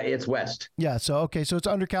 Yeah, it's west. Yeah. So so it's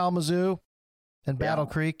under Kalamazoo and Battle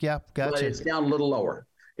Creek. Yeah, gotcha. But it's down a little lower.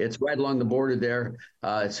 It's right along the border there.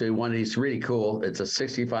 So he's really cool. It's a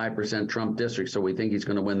 65% Trump district, so we think he's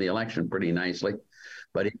going to win the election pretty nicely.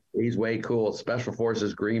 But he's way cool. Special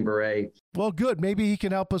Forces, Green Beret. Well, good. Maybe he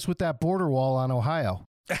can help us with that border wall on Ohio.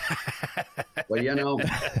 Well,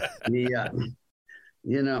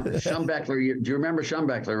 Schumbeckler. Do you remember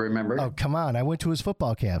Schumbeckler? Remember? Oh, come on! I went to his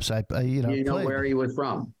football camps. You know where he was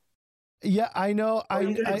from? Yeah, I know. Are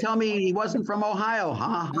you going to tell me he wasn't from Ohio?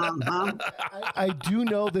 Huh? I do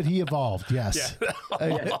know that he evolved. Yes.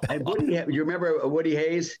 Yeah. And do you remember Woody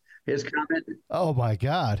Hayes? His comment? Oh my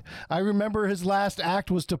God! I remember his last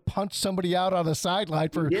act was to punch somebody out on the sideline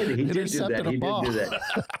for intercepting a ball. He did do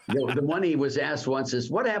that. The one he was asked once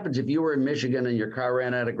is, "What happens if you were in Michigan and your car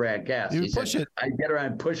ran out of gas?" You push it. I'd get around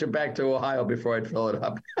and push it back to Ohio before I'd fill it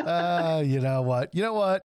up. You know what?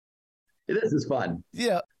 This is fun.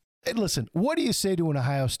 Yeah. Hey, listen, what do you say to an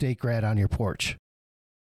Ohio State grad on your porch?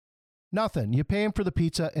 Nothing. You pay him for the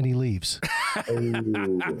pizza and he leaves.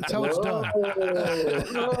 That's how it's done.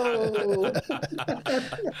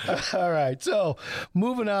 All right. So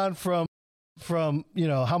moving on from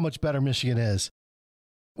how much better Michigan is.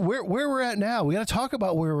 Where we're at now, we got to talk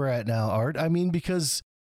about where we're at now, Art. I mean, because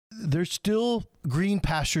there's still green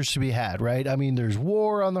pastures to be had, right? I mean, there's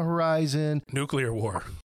war on the horizon. Nuclear war.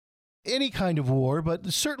 Any kind of war,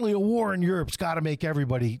 but certainly a war in Europe's got to make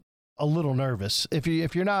everybody a little nervous. If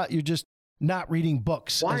you're not, you're just not reading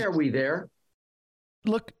books. Why are we there?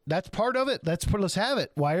 Look, that's part of it. Let's have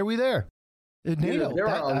it. Why are we there? NATO. There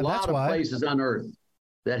are a lot of places on Earth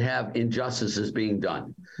that have injustices being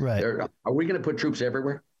done. Right. Are we going to put troops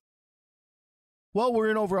everywhere? Well, we're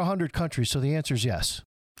in over 100 countries, so the answer is yes.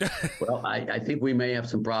 Well, I think we may have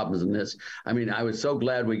some problems in this. I mean, I was so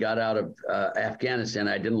glad we got out of Afghanistan.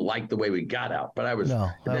 I didn't like the way we got out, but that was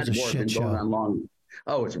a shit show. Going on long.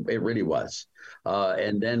 Oh, it really was.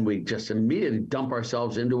 And then we just immediately dump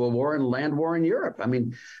ourselves into a war and land war in Europe. I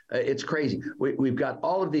mean, it's crazy. We've got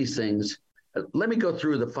all of these things. Let me go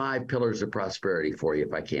through the 5 pillars of prosperity for you,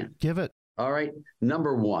 if I can. Give it. All right.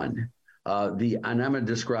 Number 1, and I'm going to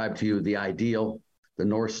describe to you the ideal, the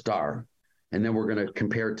North Star. And then we're going to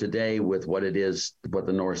compare today with what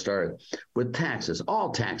the North Star is. With taxes,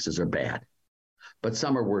 all taxes are bad, but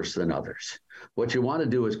some are worse than others. What you want to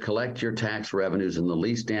do is collect your tax revenues in the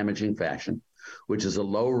least damaging fashion, which is a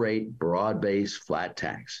low-rate, broad-based, flat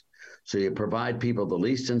tax. So you provide people the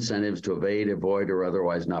least incentives to evade, avoid, or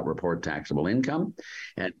otherwise not report taxable income,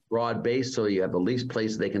 and broad-based, so you have the least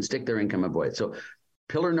place they can stick their income and avoid. So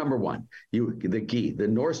pillar number 1, the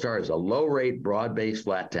North Star is a low-rate, broad-based,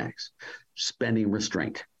 flat tax. Spending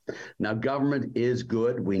restraint. Now, government is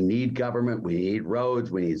good. We need government. We need roads.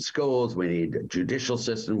 We need schools. We need a judicial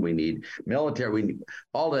system. We need military. We need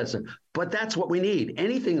all that stuff. But that's what we need.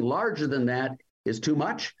 Anything larger than that is too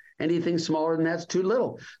much. Anything smaller than that's too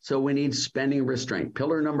little. So we need spending restraint.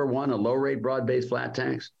 Pillar number 1, a low-rate, broad-based, flat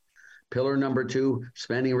tax. Pillar number 2,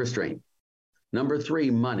 spending restraint. Number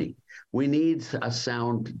 3, money. We need a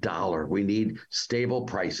sound dollar. We need stable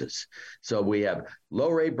prices. So we have low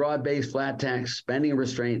rate, broad-based, flat tax, spending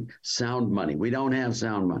restraint, sound money. We don't have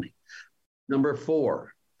sound money. Number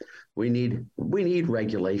 4, we need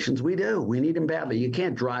regulations. We do. We need them badly. You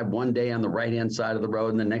can't drive one day on the right-hand side of the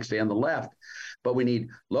road and the next day on the left. But we need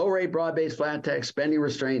low rate, broad-based, flat tax, spending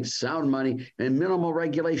restraints, sound money, and minimal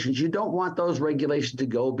regulations. You don't want those regulations to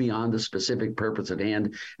go beyond the specific purpose at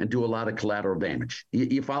hand and do a lot of collateral damage.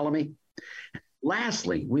 You follow me?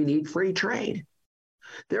 Lastly, we need free trade.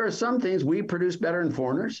 There are some things we produce better than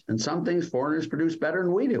foreigners, and some things foreigners produce better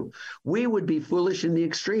than we do. We would be foolish in the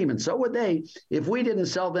extreme, and so would they, if we didn't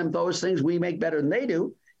sell them those things we make better than they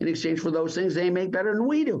do. In exchange for those things they make better than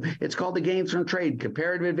we do. It's called the gains from trade,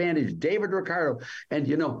 comparative advantage, David Ricardo.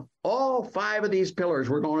 And, all 5 of these pillars,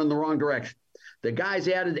 we're going in the wrong direction. The guys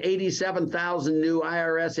added 87,000 new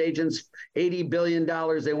IRS agents, $80 billion.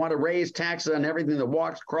 They want to raise taxes on everything that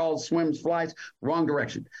walks, crawls, swims, flies. Wrong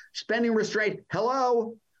direction. Spending restraint.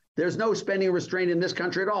 Hello. There's no spending restraint in this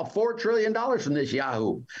country at all. $4 trillion from this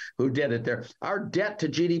Yahoo who did it there. Our debt to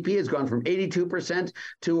GDP has gone from 82%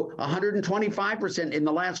 to 125% in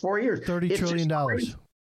the last 4 years. $30 trillion.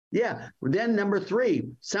 Yeah. Then number 3,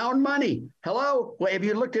 sound money. Hello? Well, have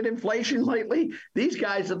you looked at inflation lately? These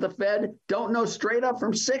guys at the Fed don't know straight up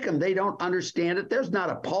from sick'em. They don't understand it. There's not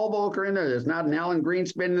a Paul Volcker in there. There's not an Alan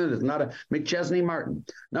Greenspan in there. There's not a McChesney Martin.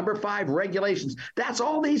 Number 5, regulations. That's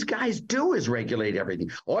all these guys do is regulate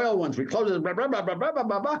everything. Oil ones, we close it, blah, blah, blah, blah, blah,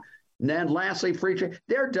 blah, blah. And then lastly, free trade.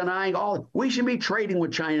 They're denying all. We should be trading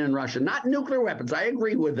with China and Russia, not nuclear weapons. I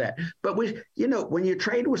agree with that. But when you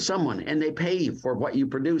trade with someone and they pay you for what you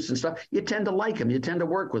produce and stuff, you tend to like them. You tend to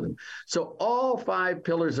work with them. So all 5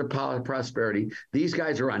 pillars of prosperity, these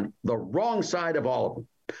guys are on the wrong side of all of them.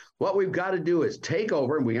 What we've got to do is take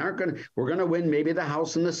over, and we're going to win maybe the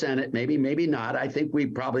House and the Senate, maybe not. I think we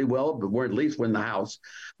probably will, but we'll at least win the House.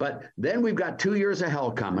 But then we've got 2 years of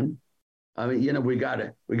hell coming. I mean, we got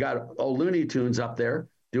old Looney Tunes up there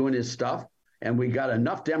doing his stuff, and we got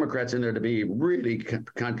enough Democrats in there to be really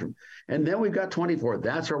and then we've got 24.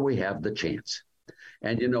 That's where we have the chance.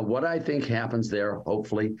 And what I think happens there,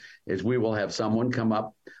 hopefully, is we will have someone come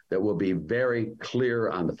up that will be very clear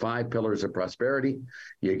on the 5 pillars of prosperity.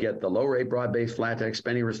 You get the low rate, broad-based, flat tax,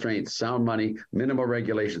 spending restraints, sound money, minimal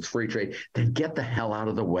regulations, free trade. Then get the hell out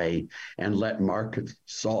of the way and let markets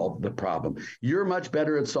solve the problem. You're much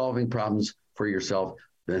better at solving problems for yourself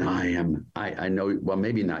than I am. I know, well,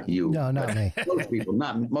 maybe not you. No, not me.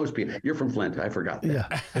 Not most people. You're from Flint. I forgot that.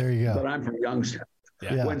 Yeah, there you go. But I'm from Youngstown.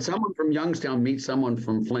 Yeah. When someone from Youngstown meets someone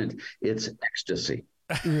from Flint, it's ecstasy.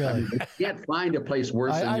 Really? I mean, you can't find a place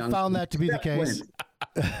worse than Youngstown. I found that to be the case.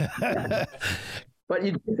 But do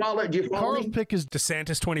you follow Carl's me? pick is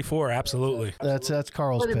DeSantis 24, absolutely. That's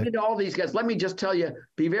Carl's pick. All these guys, let me just tell you,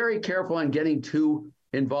 be very careful on getting too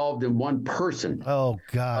involved in one person. Oh,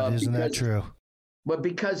 God, isn't that true? But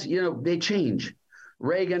because, they change.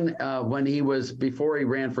 Reagan, before he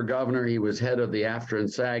ran for governor, he was head of the AFTRA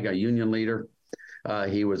and SAG, a union leader.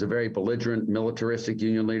 He was a very belligerent, militaristic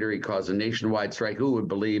union leader. He caused a nationwide strike. Who would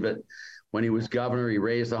believe it? When he was governor, he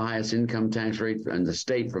raised the highest income tax rate in the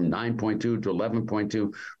state from 9.2 to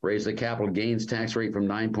 11.2, raised the capital gains tax rate from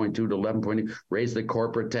 9.2 to 11.2, raised the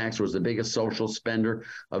corporate tax, was the biggest social spender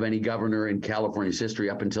of any governor in California's history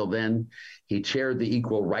up until then. He chaired the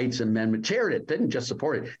Equal Rights Amendment, chaired it, didn't just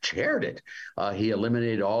support it, chaired it. He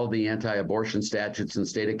eliminated all the anti-abortion statutes in the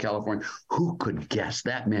state of California. Who could guess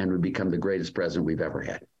that man would become the greatest president we've ever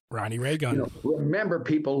had? Ronnie Reagan. Remember,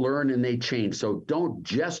 people learn and they change. So don't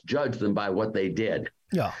just judge them by what they did.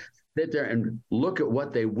 Yeah. Sit there and look at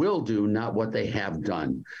what they will do, not what they have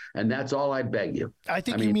done. And that's all I beg you. I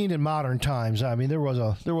mean in modern times. I mean, there was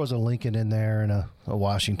a Lincoln in there and a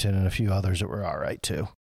Washington and a few others that were all right too.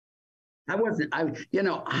 I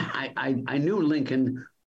knew Lincoln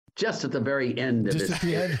just at the very end of just at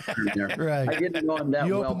the end. Right. I didn't know him that well.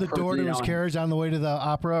 You opened the door to his carriage on the way to the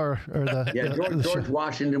opera or the... Yeah, George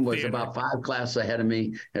Washington was about 5 classes ahead of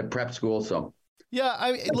me at prep school, so...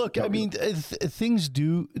 Yeah, things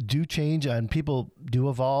do change and people do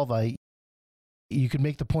evolve. You could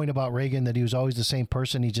make the point about Reagan that he was always the same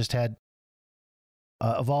person. He just had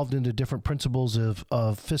evolved into different principles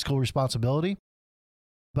of fiscal responsibility.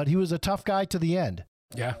 But he was a tough guy to the end.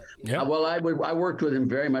 Yeah. Well, I worked with him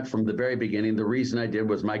very much from the very beginning. The reason I did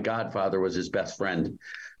was my godfather was his best friend.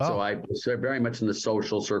 Oh. So I was very much in the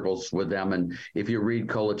social circles with them. And if you read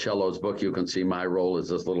Colacello's book, you can see my role as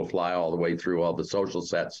this little fly all the way through all the social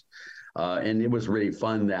sets. And it was really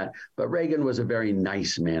fun but Reagan was a very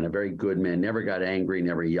nice man, a very good man, never got angry,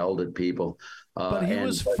 never yelled at people. But he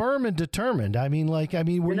was firm and determined.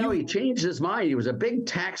 He changed his mind. He was a big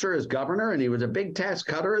taxer as governor, and he was a big tax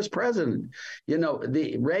cutter as president.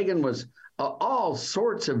 Reagan was all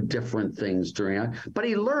sorts of different things but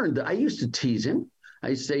he learned. I used to tease him. I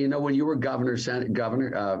used to say, when you were governor,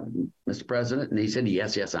 Mr. President, and he said,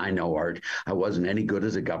 yes, I know, Art. I wasn't any good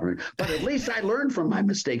as a governor, but at least I learned from my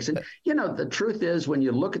mistakes. And, the truth is, when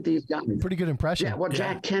you look at these guys. Pretty good impression. Yeah, well,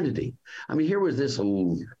 Jack Kennedy. I mean, here was this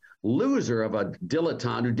loser of a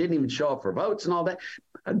dilettante who didn't even show up for votes and all that.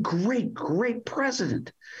 A great, great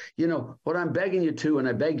president. What I'm begging you to, and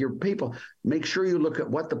I beg your people, make sure you look at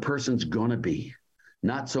what the person's going to be,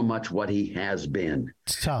 not so much what he has been.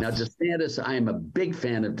 It's tough. Now, DeSantis, I am a big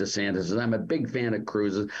fan of DeSantis, and I'm a big fan of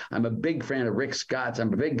Cruz's. I'm a big fan of Rick Scott's.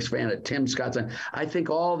 I'm a big fan of Tim Scott's. I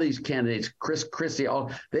think all these candidates, Chris Christie,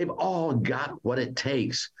 they've all got what it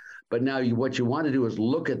takes. But now what you want to do is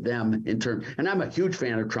look at them in terms, and I'm a huge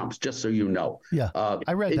fan of Trump's, just so you know. Yeah,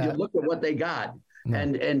 I read that. You look at what they got.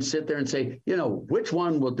 and sit there and say, which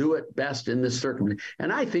one will do it best in this circumstance.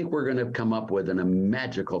 And I think we're going to come up with a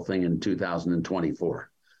magical thing in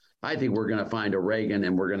 2024. I think we're going to find a Reagan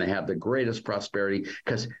and we're going to have the greatest prosperity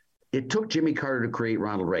because it took Jimmy Carter to create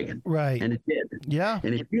Ronald Reagan. Right. And it did. Yeah.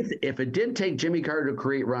 And if it did take Jimmy Carter to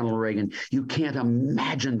create Ronald Reagan, you can't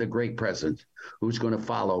imagine the great president who's going to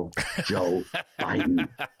follow Joe Biden.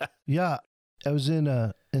 Yeah. I was in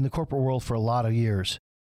the corporate world for a lot of years.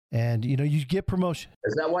 And, you get promotion.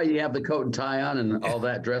 Is that why you have the coat and tie on and all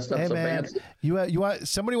that dressed up hey, so man, fancy? You want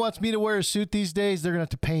somebody wants me to wear a suit these days, they're going to have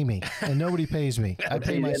to pay me. And nobody pays me. I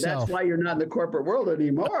pay myself. That's why you're not in the corporate world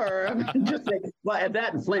anymore. I mean, just like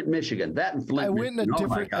that in Flint, Michigan. I went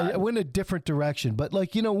in a different direction. But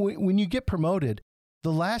when you get promoted,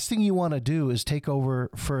 the last thing you want to do is take over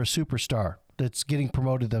for a superstar that's getting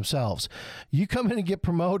promoted themselves. You come in and get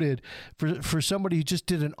promoted for somebody who just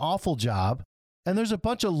did an awful job. And there's a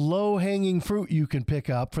bunch of low-hanging fruit you can pick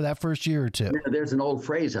up for that first year or two. Yeah, there's an old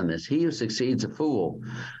phrase on this. He who succeeds a fool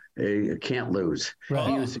can't lose. Right.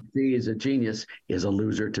 He who succeeds a genius is a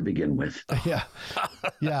loser to begin with. Yeah.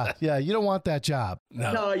 You don't want that job.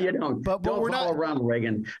 No, you don't. But don't follow Ronald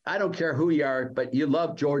Reagan. I don't care who you are, but you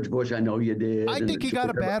love George Bush. I know you did. I think he got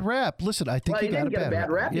a bad rap. Listen, I think he got a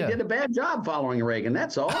bad rap. Yeah. He did a bad job following Reagan.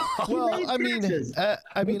 That's all. Well, he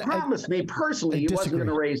promised me personally he wasn't going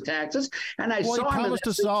to raise taxes, and I saw him. He promised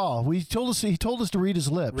us all. He told us to read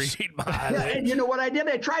his lips. Read my lips. And you know what I did?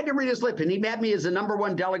 I tried to read his lips, and he met me as the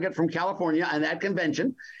 #1 delegate from California on that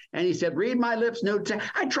convention. And he said, read my lips. No,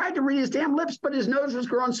 I tried to read his damn lips, but his nose was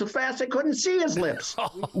growing so fast I couldn't see his lips.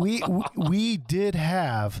 We did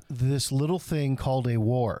have this little thing called a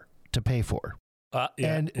war to pay for.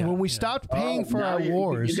 When we stopped paying for our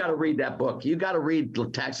wars... You got to read that book. You got to read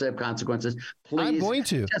Tax Lab Consequences. Please. I'm going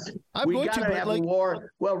to. We got to have a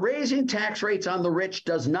war. Well, raising tax rates on the rich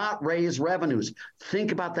does not raise revenues.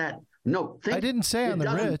 Think about that. No, I didn't say on the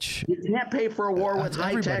rich. You can't pay for a war with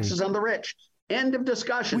high taxes on the rich. End of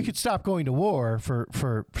discussion. We could stop going to war for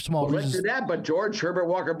small reasons. Let's do that, but George Herbert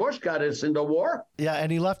Walker Bush got us into war. Yeah,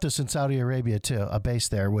 and he left us in Saudi Arabia, too, a base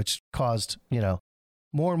there, which caused,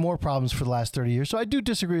 more and more problems for the last 30 years. So I do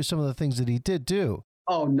disagree with some of the things that he did do.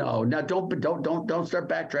 Oh, no. Now, don't start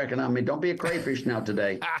backtracking on me. Don't be a crayfish now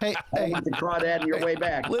today. Hey, I want the crawdad your way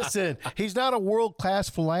back. Listen, he's not a world-class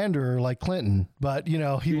philanderer like Clinton, but,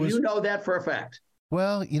 he was... You know that for a fact.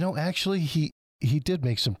 Well, actually, he did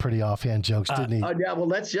make some pretty offhand jokes, didn't he? Oh, yeah. Well,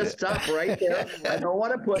 let's just stop right there. I don't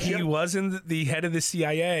want to push him. He wasn't the head of the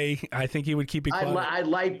CIA. I think he would keep it quiet. I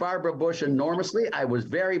like Barbara Bush enormously. I was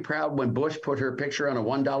very proud when Bush put her picture on a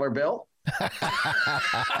 $1 bill.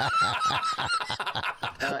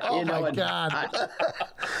 My God.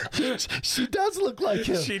 She does look like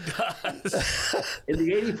him. She does. In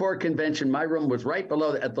the 84 convention, my room was right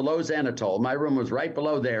below at the Lowe's Anatole. My room was right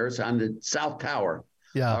below theirs on the South Tower.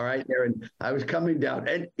 Yeah. All right. There. And I was coming down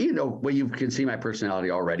and, well, you can see my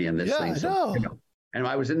personality already in this thing. So, and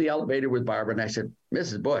I was in the elevator with Barbara and I said,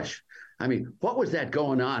 Mrs. Bush, what was that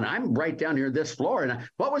going on? I'm right down here this floor. And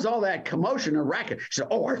what was all that commotion and racket? She said,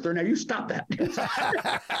 oh, Arthur, now you stop that.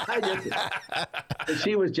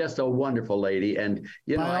 She was just a wonderful lady. And,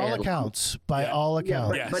 by all accounts.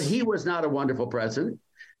 But he was not a wonderful president.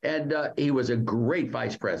 And he was a great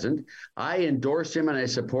vice president. I endorsed him and I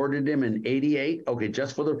supported him in 88. Okay,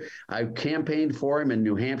 I campaigned for him in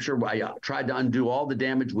New Hampshire. I tried to undo all the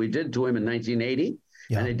damage we did to him in 1980.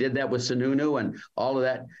 Yeah. And I did that with Sununu and all of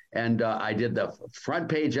that. And I did the front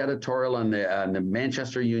page editorial on the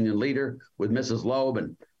Manchester Union Leader with Mrs. Loeb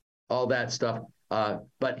and all that stuff.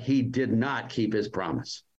 But he did not keep his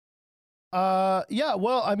promise. I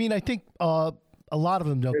think... a lot of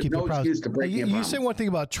them don't keep their promise. You say one thing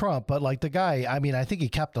about Trump, but like the guy, I think he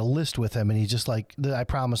kept a list with him and he just like, I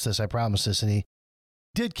promised this. And he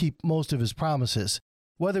did keep most of his promises.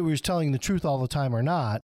 Whether he was telling the truth all the time or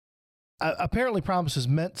not, apparently promises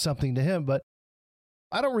meant something to him, but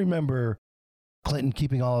I don't remember Clinton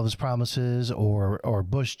keeping all of his promises or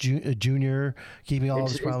Bush Jr. keeping all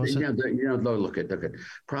of his promises. Look at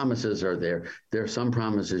promises are there. There are some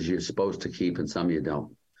promises you're supposed to keep and some you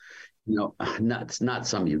don't. Not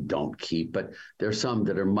some you don't keep, but there's some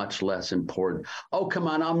that are much less important. Oh, come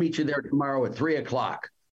on, I'll meet you there tomorrow at 3:00.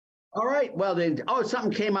 All right. Well,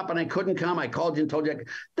 something came up and I couldn't come. I called you and told you.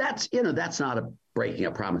 That's not a breaking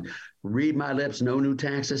a promise. Read my lips, no new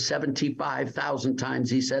taxes. 75,000 times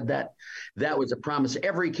he said that. That was a promise.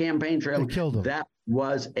 Every campaign trail. They killed him. That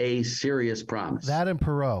was a serious promise. That and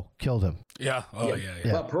Perot killed him. Yeah. Oh,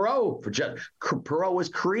 yeah. Well, Perot was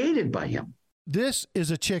created by him. This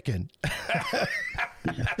is a chicken.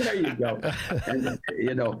 There you go.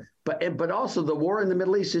 And, but also the war in the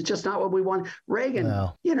Middle East is just not what we want.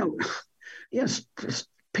 Reagan, yes,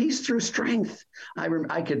 peace through strength.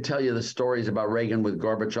 I could tell you the stories about Reagan with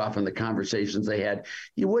Gorbachev and the conversations they had.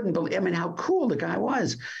 You wouldn't believe, how cool the guy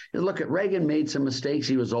was. And look, at Reagan made some mistakes.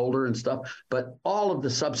 He was older and stuff, but all of the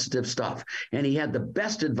substantive stuff. And he had the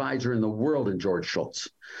best advisor in the world in George Shultz.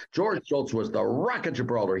 George Shultz was the Rock of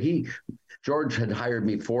Gibraltar. George had hired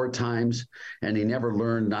me 4 times, and he never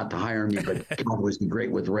learned not to hire me, but God was he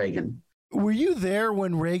great with Reagan. Were you there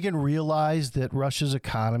when Reagan realized that Russia's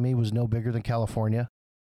economy was no bigger than California?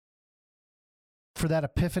 For that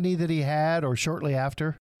epiphany that he had, or shortly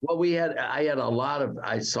after? Well,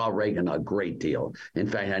 I saw Reagan a great deal. In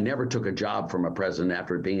fact, I never took a job from a president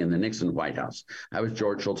after being in the Nixon White House. I was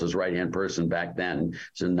George Shultz's right-hand person back then,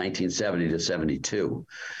 so in 1970 to 72.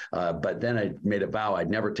 But then I made a vow I'd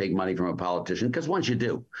never take money from a politician, because once you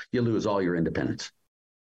do, you lose all your independence.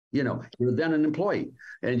 You're then an employee.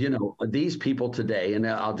 And, these people today, and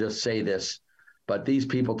I'll just say this, but these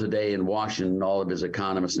people today in Washington, all of his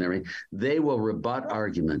economists and everything, they will rebut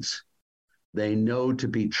arguments they know to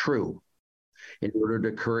be true in order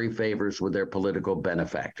to curry favors with their political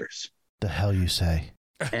benefactors. The hell you say?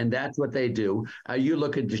 And that's what they do. You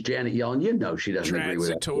look at Janet Yellen, she doesn't agree with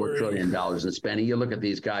that $4 trillion in spending. You look at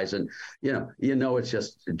these guys and, it's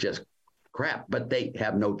just crap, but they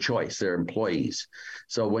have no choice. They're employees.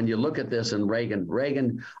 So when you look at this and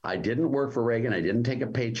Reagan, I didn't work for Reagan. I didn't take a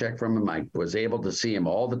paycheck from him. I was able to see him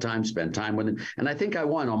all the time, spend time with him. And I think I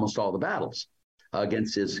won almost all the battles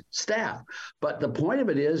against his staff. But the point of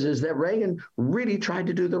it is that Reagan really tried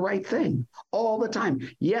to do the right thing all the time.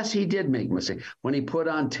 Yes, he did make mistakes. When he put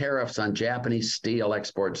on tariffs on Japanese steel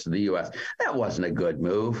exports to the U.S., that wasn't a good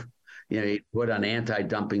move. He put on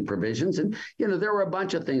anti-dumping provisions, and, there were a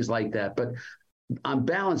bunch of things like that. But on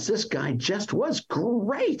balance, this guy just was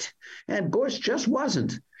great, and Bush just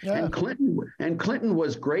wasn't. Yeah. And Clinton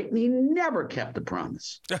was great, and he never kept the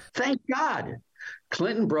promise. Thank God.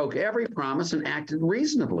 Clinton broke every promise and acted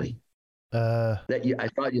reasonably. I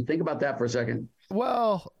thought you'd think about that for a second.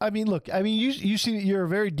 Well, look, you're a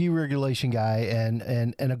very deregulation guy and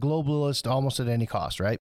a globalist almost at any cost,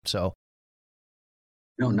 right? So.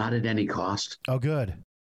 No, not at any cost. Oh, good.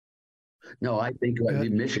 No, I think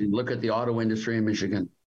Michigan, look at the auto industry in Michigan.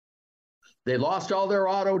 They lost all their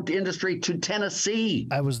auto industry to Tennessee.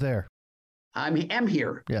 I was there. I'm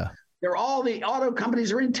here. Yeah. All the auto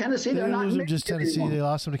companies are in Tennessee. They're not in just Tennessee. Anymore. They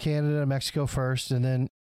lost them to Canada and Mexico first, and then.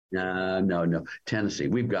 No. Tennessee.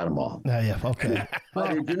 We've got them all. Yeah. Okay.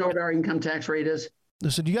 Do you know what our income tax rate is?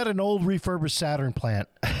 Listen, you got an old refurbished Saturn plant.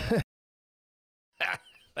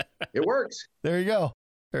 It works. There you go.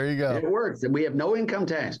 It works. And we have no income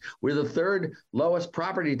tax. We're the 3rd lowest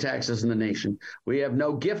property taxes in the nation. We have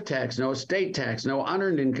no gift tax, no estate tax, no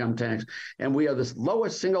unearned income tax. And we are the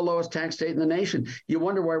single lowest tax state in the nation. You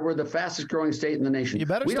wonder why we're the fastest growing state in the nation. You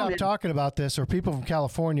better stop talking about this, or people from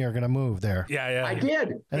California are going to move there. Yeah. I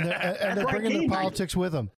did. And they're bringing their politics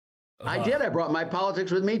with them. I did. I brought my politics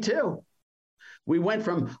with me, too. We went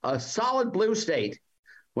from a solid blue state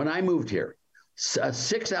when I moved here.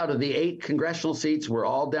 6 out of the 8 congressional seats were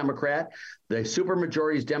all Democrat. The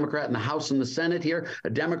supermajority is Democrat in the House and the Senate here, a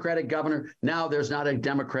Democratic governor. Now there's not a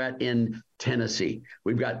Democrat in Tennessee.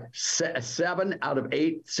 We've got 7 out of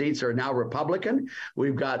 8 seats are now Republican.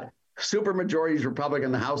 We've got supermajorities Republican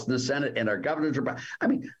in the House and the Senate, and our governor's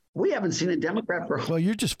Republican. We haven't seen a Democrat for. Well,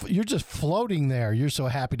 you're just floating there. You're so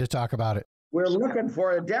happy to talk about it. We're looking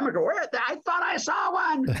for a Democrat. I thought I saw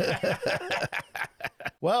one.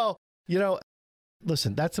 Well,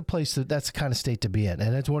 listen, that's the kind of state to be in.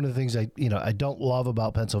 And that's one of the things I don't love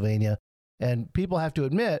about Pennsylvania. And people have to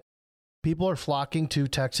admit, people are flocking to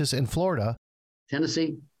Texas and Florida.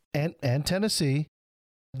 Tennessee. And Tennessee.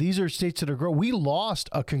 These are states that are growing. We lost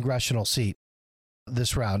a congressional seat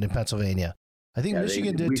this round in Pennsylvania. I think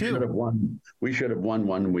Michigan did too. We should have won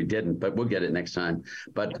one. We didn't, but we'll get it next time.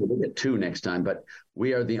 But we'll get 2 next time. But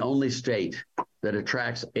we are the only state that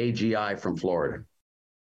attracts AGI from Florida.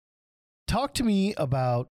 Talk to me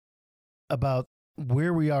about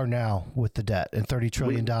where we are now with the debt and $30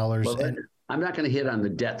 trillion. I'm not going to hit on the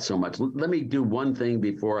debt so much. Let me do one thing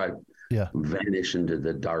before I vanish into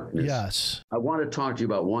the darkness. Yes. I want to talk to you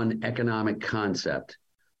about one economic concept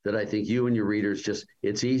that I think you and your readers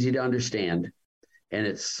it's easy to understand, and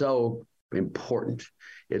it's so important.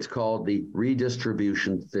 It's called the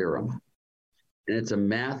redistribution theorem. And it's a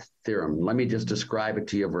math theorem. Let me just describe it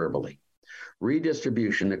to you verbally.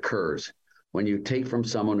 Redistribution occurs when you take from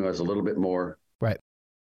someone who has a little bit more, right,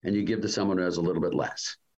 and you give to someone who has a little bit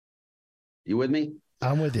less. You with me?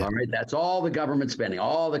 I'm with you. All right. That's all the government spending,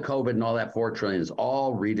 all the COVID and all that 4 trillion is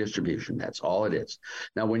all redistribution. That's all it is.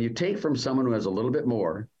 Now, when you take from someone who has a little bit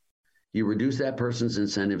more, you reduce that person's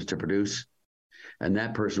incentives to produce, and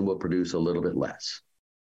that person will produce a little bit less.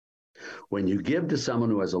 When you give to someone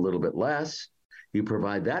who has a little bit less, you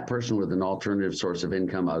provide that person with an alternative source of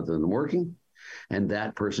income other than working, and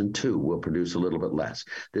that person too will produce a little bit less.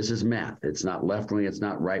 This is math. It's not left wing, it's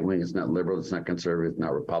not right wing, it's not liberal, it's not conservative, it's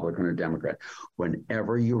not Republican or Democrat.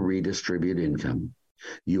 Whenever you redistribute income,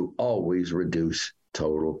 you always reduce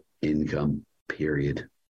total income, period.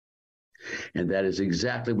 And that is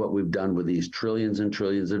exactly what we've done with these trillions and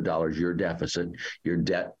trillions of dollars, your deficit, your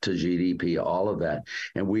debt to GDP, all of that.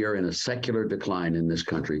 And we are in a secular decline in this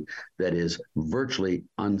country that is virtually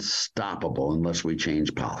unstoppable unless we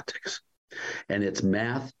change politics. And it's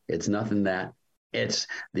math. It's nothing that. It's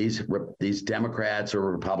these Democrats or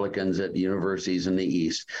Republicans at universities in the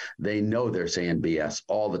East. They know they're saying BS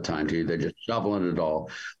all the time to you. They're just shoveling it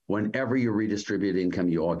all. Whenever you redistribute income,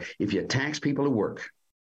 if you tax people who work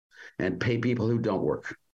and pay people who don't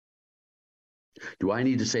work. Do I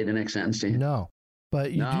need to say the next sentence to you? No.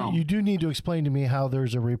 But you do need to explain to me how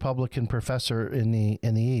there's a Republican professor in the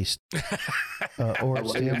East, or at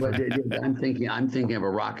Stanford. I'm thinking of a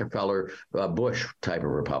Rockefeller, Bush type of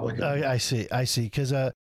Republican. I see. Because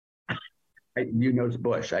you know it's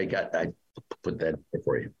Bush. I put that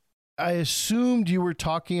for you. I assumed you were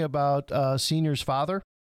talking about Senior's father,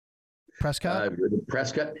 Prescott.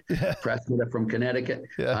 Prescott from Connecticut.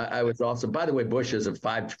 Yeah. I was also, by the way, Bush is a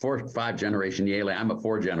five generation Yaley. I'm a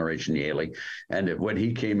 4-generation Yaley. And when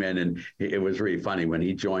he came in, and it was really funny when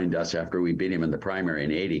he joined us after we beat him in the primary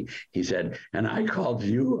in 80, he said, and I called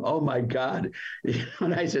you, oh my God.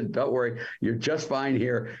 And I said, don't worry, you're just fine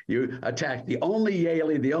here. You attacked the only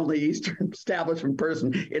Yaley, the only Eastern establishment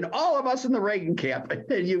person in all of us in the Reagan camp.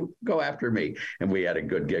 And you go after me. And we had a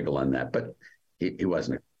good giggle on that, but he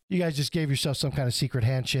wasn't. You guys just gave yourself some kind of secret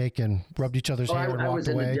handshake and rubbed each other's hair and walked away. I was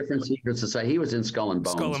in a different secret society. He was in Skull and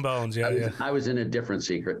Bones. Skull and Bones, yeah. I was in a different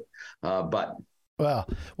secret, but... Well,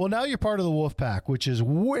 now you're part of the Wolf Pack, which is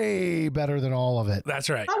way better than all of it. That's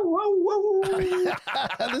right.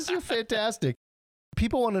 This is fantastic.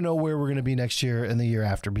 People want to know where we're going to be next year and the year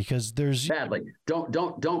after, because there's... Badly.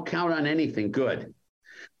 Don't count on anything good.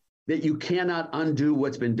 That you cannot undo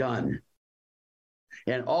what's been done.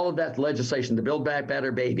 And all of that legislation, the Build Back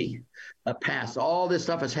Better baby, passed. All this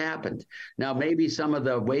stuff has happened. Now, maybe some of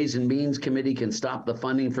the Ways and Means Committee can stop the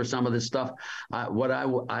funding for some of this stuff. What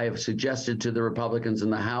I have suggested to the Republicans in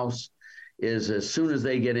the House is, as soon as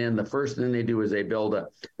they get in, the first thing they do is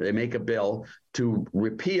they make a bill to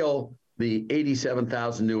repeal the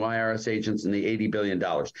 87,000 new IRS agents and the $80 billion.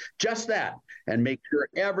 Just that. And make sure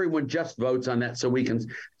everyone just votes on that so we can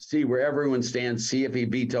see where everyone stands, see if he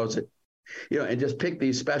vetoes it. And just pick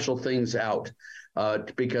these special things out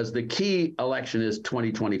because the key election is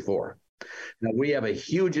 2024. Now, we have a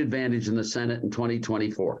huge advantage in the Senate in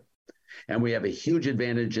 2024, and we have a huge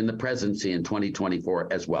advantage in the presidency in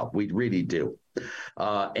 2024 as well. We really do.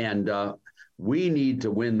 We need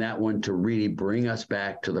to win that one to really bring us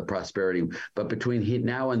back to the prosperity. But between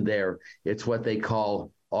now and there, it's what they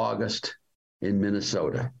call August in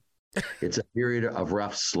Minnesota. It's a period of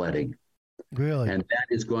rough sledding. Really? And that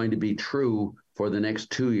is going to be true for the next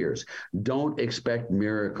 2 years. Don't expect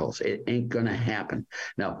miracles. It ain't going to happen.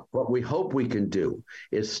 Now, what we hope we can do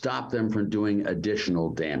is stop them from doing additional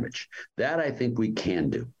damage. That I think we can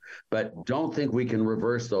do. But don't think we can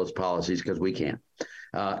reverse those policies, because we can't.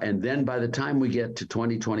 And then by the time we get to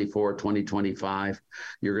 2024, 2025,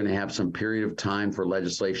 you're going to have some period of time for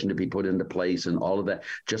legislation to be put into place and all of that,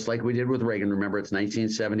 just like we did with Reagan. Remember, it's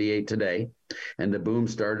 1978 today, and the boom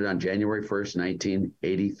started on January 1st,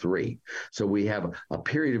 1983. So we have a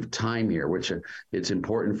period of time here, which it's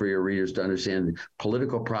important for your readers to understand.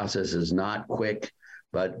 Political process is not quick,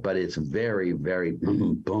 but it's very, very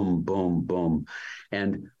boom, boom, boom, boom.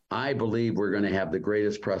 And I believe we're going to have the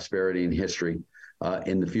greatest prosperity in history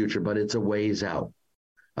in the future, but it's a ways out.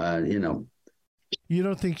 You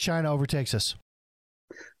don't think China overtakes us?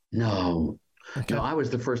 No. Okay. No, I was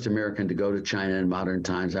the first American to go to China in modern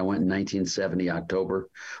times. I went in 1970, October,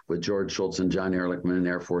 with George Shultz and John Ehrlichman in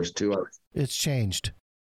Air Force Two. It's changed.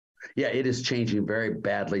 Yeah, it is changing very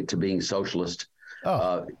badly to being socialist.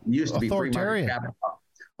 Used to be free market capital.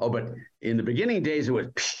 But in the beginning days, it was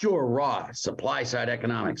pure raw supply side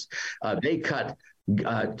economics. They cut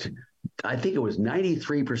I think it was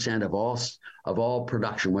 93% of all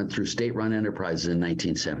production went through state-run enterprises in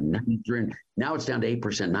 1970. Now it's down to 8%,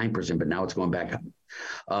 9%, but now it's going back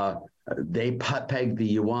up. They pegged the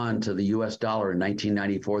yuan to the U.S. dollar in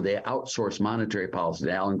 1994. They outsourced monetary policy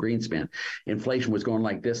to Alan Greenspan. Inflation was going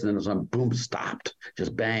like this, and then it was on, boom, stopped,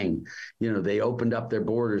 just bang. They opened up their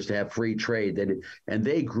borders to have free trade. And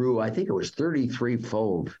they grew, I think it was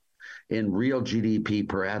 33-fold in real GDP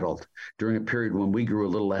per adult during a period when we grew a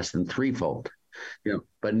little less than threefold.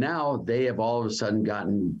 But now they have all of a sudden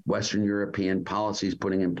gotten Western European policies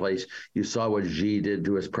putting in place. You saw what Xi did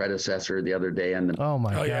to his predecessor the other day. Oh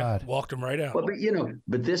my God. Yeah. Walked him right out.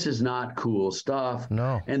 But this is not cool stuff.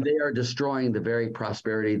 No. And they are destroying the very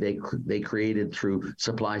prosperity they created through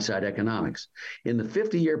supply side economics. In the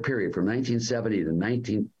 50-year period from 1970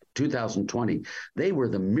 to 2020, they were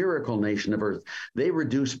the miracle nation of Earth. They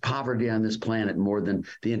reduced poverty on this planet more than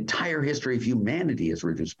the entire history of humanity has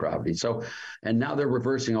reduced poverty. And now they're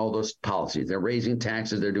reversing all those policies. They're raising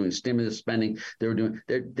taxes. They're doing stimulus spending.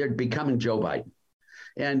 They're becoming Joe Biden.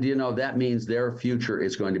 And that means their future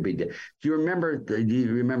is going to be. Do you remember the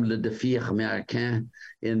défi américain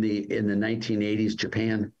in the 1980s,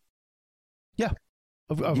 Japan? Yeah,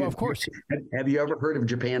 of course. Have you ever heard of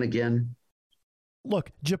Japan again?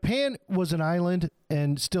 Look, Japan was an island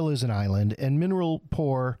and still is an island and mineral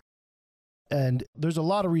poor. And there's a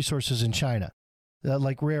lot of resources in China,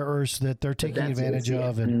 like rare earths that they're taking advantage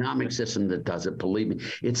of. And economic system that does it, believe me.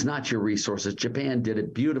 It's not your resources. Japan did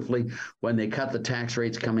it beautifully when they cut the tax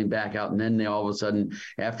rates coming back out. And then they all of a sudden,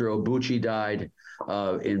 after Obuchi died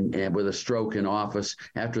with a stroke in office,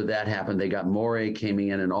 after that happened, they got Mori coming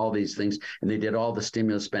in and all these things. And they did all the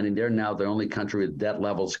stimulus spending. They're now the only country with debt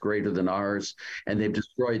levels greater than ours. And they've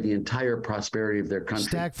destroyed the entire prosperity of their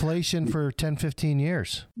country. Stagflation for 10, 15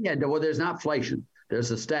 years. Yeah, well, there's not inflation.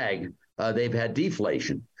 There's a stag. They've had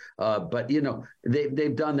deflation, but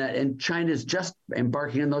they've done that, and China's just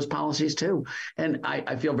embarking on those policies too. And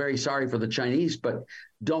I feel very sorry for the Chinese, but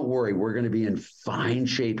don't worry, we're going to be in fine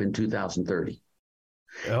shape in 2030.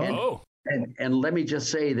 Oh, and let me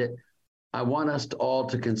just say that I want us all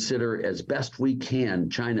to consider as best we can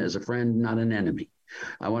China as a friend, not an enemy.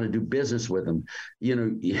 I want to do business with them.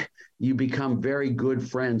 You become very good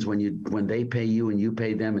friends when they pay you and you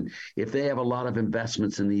pay them. And if they have a lot of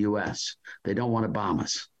investments in the U.S., they don't want to bomb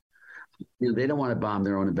us. They don't want to bomb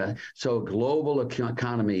their own investment. So global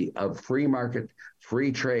economy of free market,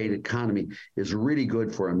 free trade economy is really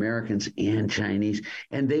good for Americans and Chinese,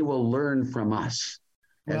 and they will learn from us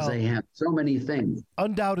as they have so many things.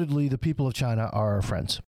 Undoubtedly, the people of China are our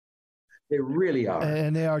friends. They really are,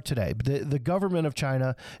 and they are today. The government of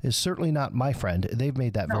China is certainly not my friend. They've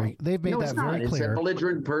made that very clear. It's a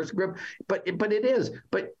belligerent person group, but it is.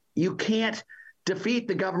 But you can't defeat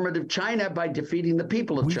the government of China by defeating the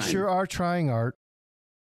people of China. We sure are trying, Art.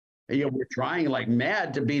 We're trying like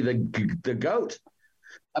mad to be the goat.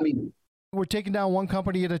 I mean, we're taking down one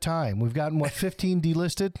company at a time. We've gotten 15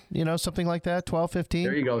 delisted, something like that, 12, 15.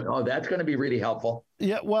 There you go. Oh, that's going to be really helpful.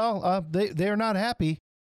 Yeah, well, they're not happy.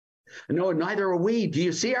 No, neither are we. Do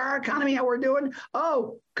you see our economy, how we're doing?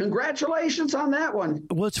 Oh, congratulations on that one.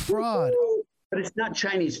 Well, it's fraud. But it's not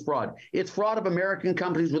Chinese fraud. It's fraud of American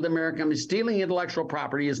companies with American companies. Stealing intellectual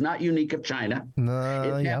property is not unique of China.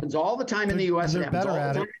 It happens all the time in the U.S. It happens all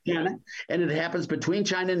the time in China. And it happens between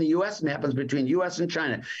China and the U.S. and happens between U.S. and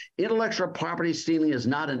China. Intellectual property stealing is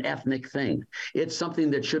not an ethnic thing. It's something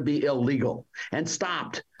that should be illegal and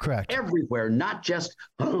stopped. Correct. Everywhere, not just,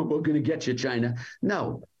 we're going to get you, China.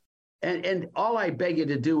 No. And all I beg you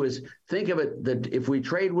to do is think of it that if we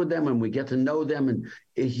trade with them and we get to know them, and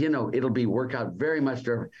it'll be work out very much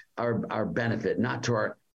to our benefit, not to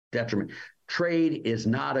our detriment. Trade is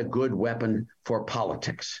not a good weapon for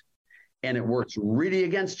politics, and it works really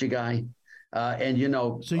against you, guy. So you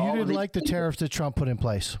didn't like the tariffs that Trump put in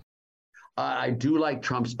place? I do like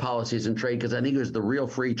Trump's policies in trade because I think he was the real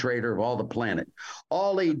free trader of all the planet.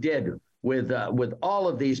 All he did with all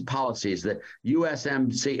of these policies, the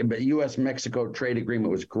U.S.-Mexico trade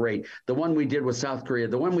agreement was great. The one we did with South Korea,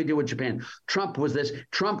 the one we did with Japan. Trump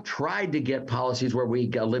tried to get policies where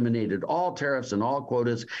we eliminated all tariffs and all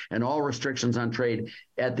quotas and all restrictions on trade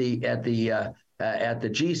at the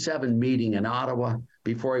G7 meeting in Ottawa.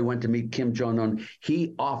 Before he went to meet Kim Jong-un,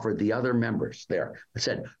 he offered the other members there. I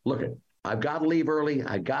said, look, I've got to leave early.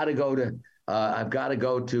 I've got to go to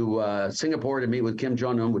Singapore to meet with Kim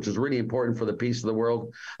Jong-un, which is really important for the peace of the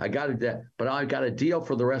world. But I've got a deal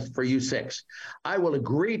for you six. I will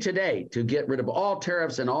agree today to get rid of all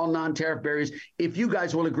tariffs and all non-tariff barriers if you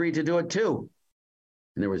guys will agree to do it too.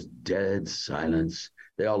 And there was dead silence.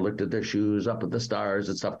 They all looked at their shoes, up at the stars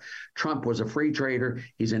and stuff. Trump was a free trader.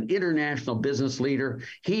 He's an international business leader.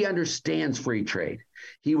 He understands free trade.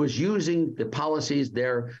 He was using the policies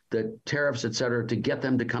there, the tariffs, et cetera, to get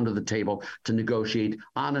them to come to the table to negotiate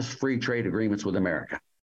honest free trade agreements with America.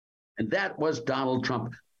 And that was Donald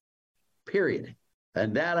Trump, period.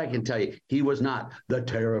 And that I can tell you, he was not the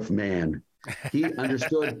tariff man. He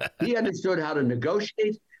understood how to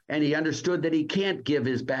negotiate, and he understood that he can't give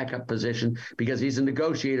his backup position because he's a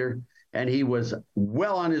negotiator, and he was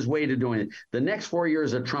well on his way to doing it. The next 4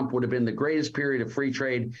 years of Trump would have been the greatest period of free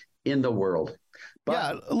trade in the world. But,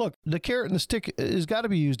 yeah, look, the carrot and the stick has got to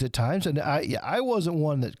be used at times, and I wasn't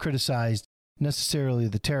one that criticized necessarily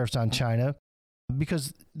the tariffs on China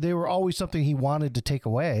because they were always something he wanted to take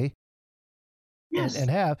away and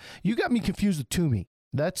have. You got me confused with Toomey.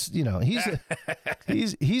 That's, he's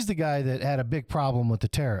the guy that had a big problem with the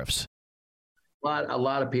tariffs. A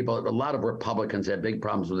lot of Republicans had big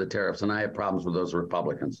problems with the tariffs, and I have problems with those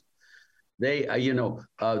Republicans. They,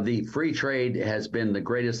 the free trade has been the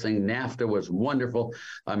greatest thing. NAFTA was wonderful.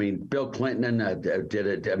 I mean, Bill Clinton did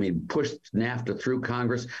it. I mean, pushed NAFTA through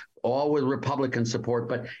Congress, all with Republican support.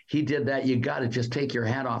 But he did that. You got to just take your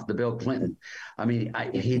hat off to Bill Clinton. I mean,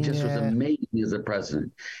 he just was amazing as a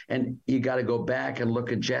president. And you got to go back and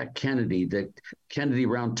look at Jack Kennedy. The Kennedy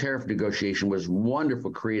round tariff negotiation was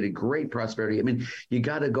wonderful, created great prosperity. I mean, you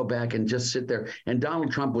got to go back and just sit there. And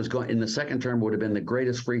Donald Trump was going in the second term would have been the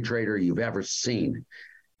greatest free trader you've ever seen.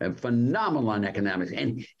 And phenomenal on economics.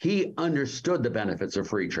 And he understood the benefits of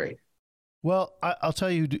free trade. Well, I'll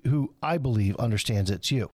tell you who I believe understands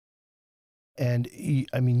it's you. And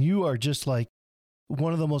you are just like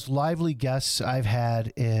one of the most lively guests I've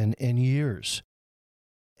had in years,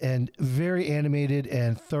 and very animated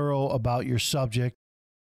and thorough about your subject.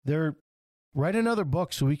 Write another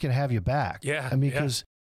book so we can have you back. Yeah. I mean, because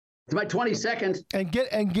it's my 22nd. And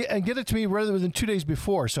get it to me rather than 2 days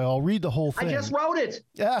before, so I'll read the whole thing. I just wrote it.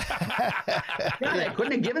 Yeah. God, I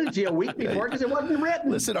couldn't have given it to you a week before because it wasn't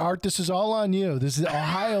written. Listen, Art, this is all on you. This is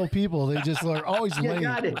Ohio people. They just are always late.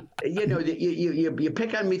 Got it. You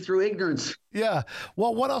pick on me through ignorance. Yeah.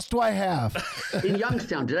 Well, what else do I have? In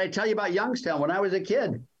Youngstown, did I tell you about Youngstown when I was a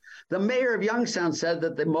kid? The mayor of Youngstown said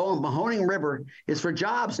that the Mahoning River is for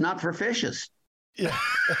jobs, not for fishes. Yeah.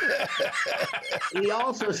 He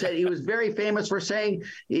also said he was very famous for saying,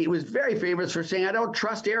 I don't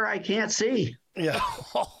trust air I can't see. Yeah.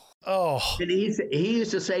 Oh. And he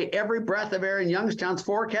used to say every breath of air in Youngstown's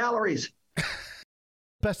 4 calories.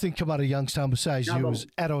 Best thing come out of Youngstown besides you was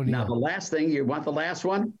Ed O'Neill. Now the last thing, you want the last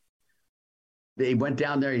one? He went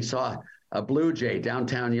down there, he saw a blue jay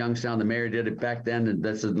downtown Youngstown. The mayor did it back then, and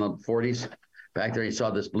this is in the 40s. Back there, he saw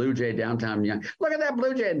this blue jay downtown. Look at that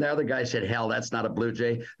blue jay. And the other guy said, hell, that's not a blue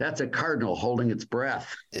jay. That's a cardinal holding its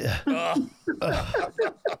breath. Yeah.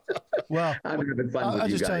 Well, I'm having fun with I'll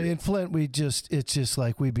you just guys. tell you, in Flint, it's just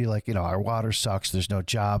like, we'd be like, our water sucks. There's no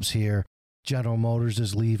jobs here. General Motors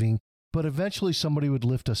is leaving. But eventually somebody would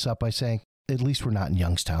lift us up by saying, at least we're not in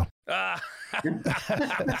Youngstown. Hey,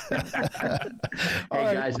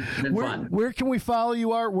 guys, it's been fun. Where can we follow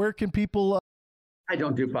you, Art? Where can people... I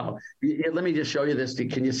don't do follow. Let me just show you this.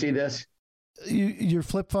 Can you see this? Your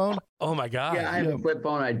flip phone? Oh my God! Yeah, I have a flip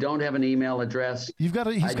phone. I don't have an email address. He's got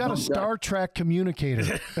a Star Trek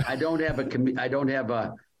communicator. I don't have a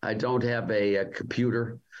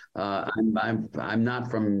computer. I'm not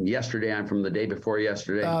from yesterday. I'm from the day before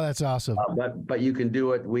yesterday. Oh, that's awesome. But you can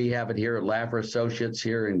do it. We have it here at Laffer Associates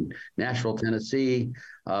here in Nashville, Tennessee.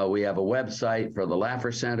 We have a website for the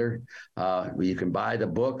Laffer Center. You can buy the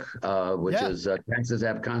book, which is Taxes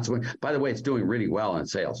Have Consequences. By the way, it's doing really well in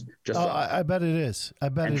sales. I bet it is.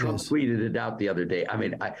 Trump tweeted it out the other day. I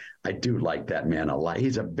mean, I do like that man a lot.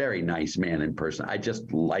 He's a very nice man in person. I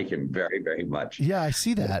just like him very, very much. Yeah, I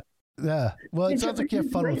see that. Yeah. Well, it sounds like you have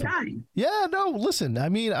fun with him. Yeah, no, listen, I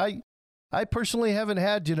mean, I personally haven't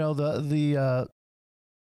had, the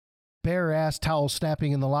bare ass towel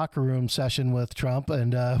snapping in the locker room session with Trump,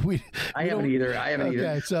 and I haven't either.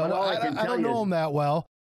 Okay, so I don't know him that well.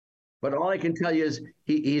 But all I can tell you is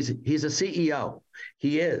he's a CEO.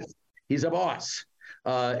 He's a boss.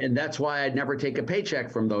 And that's why I'd never take a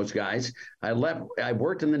paycheck from those guys. I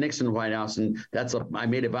worked in the Nixon White House, and I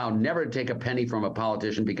made a vow never to take a penny from a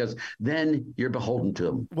politician, because then you're beholden to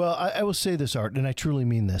them. Well, I will say this, Art, and I truly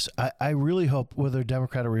mean this. I really hope, whether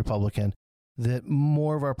Democrat or Republican, that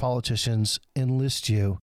more of our politicians enlist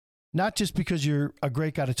you, not just because you're a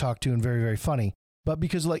great guy to talk to and very, very funny, but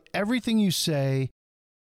because everything you say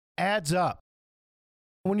adds up.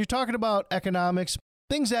 When you're talking about economics,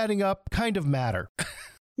 things adding up kind of matter.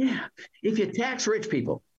 Yeah. If you tax rich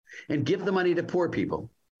people and give the money to poor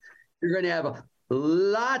people, you're going to have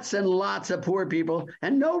lots and lots of poor people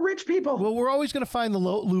and no rich people. Well, we're always going to find the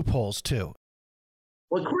loopholes too.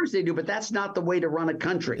 Well, of course they do, but that's not the way to run a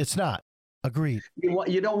country. It's not. Agreed.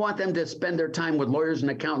 You don't want them to spend their time with lawyers and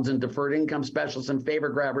accountants and deferred income specialists and favor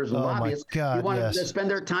grabbers and lobbyists. God, you want yes. them to spend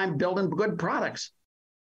their time building good products.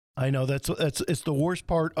 I know it's the worst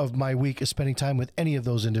part of my week is spending time with any of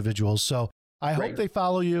those individuals. So I hope they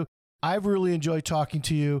follow you. I've really enjoyed talking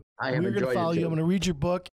to you. I have We're going to follow you. I'm going to read your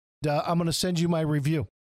book. I'm going to send you my review.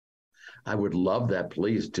 I would love that.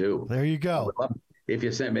 Please do. There you go. If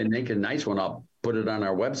you send me make a nice one, I'll put it on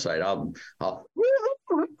our website. I'll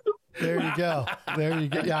There you go. There you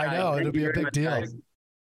go. Yeah, I know. It'll be a big deal. Guys.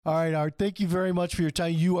 All right, Art. Thank you very much for your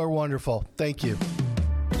time. You are wonderful. Thank you.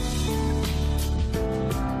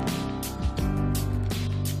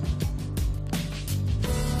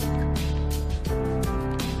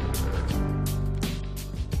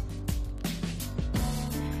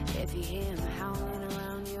 If you hear him howling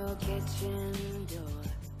around your kitchen door,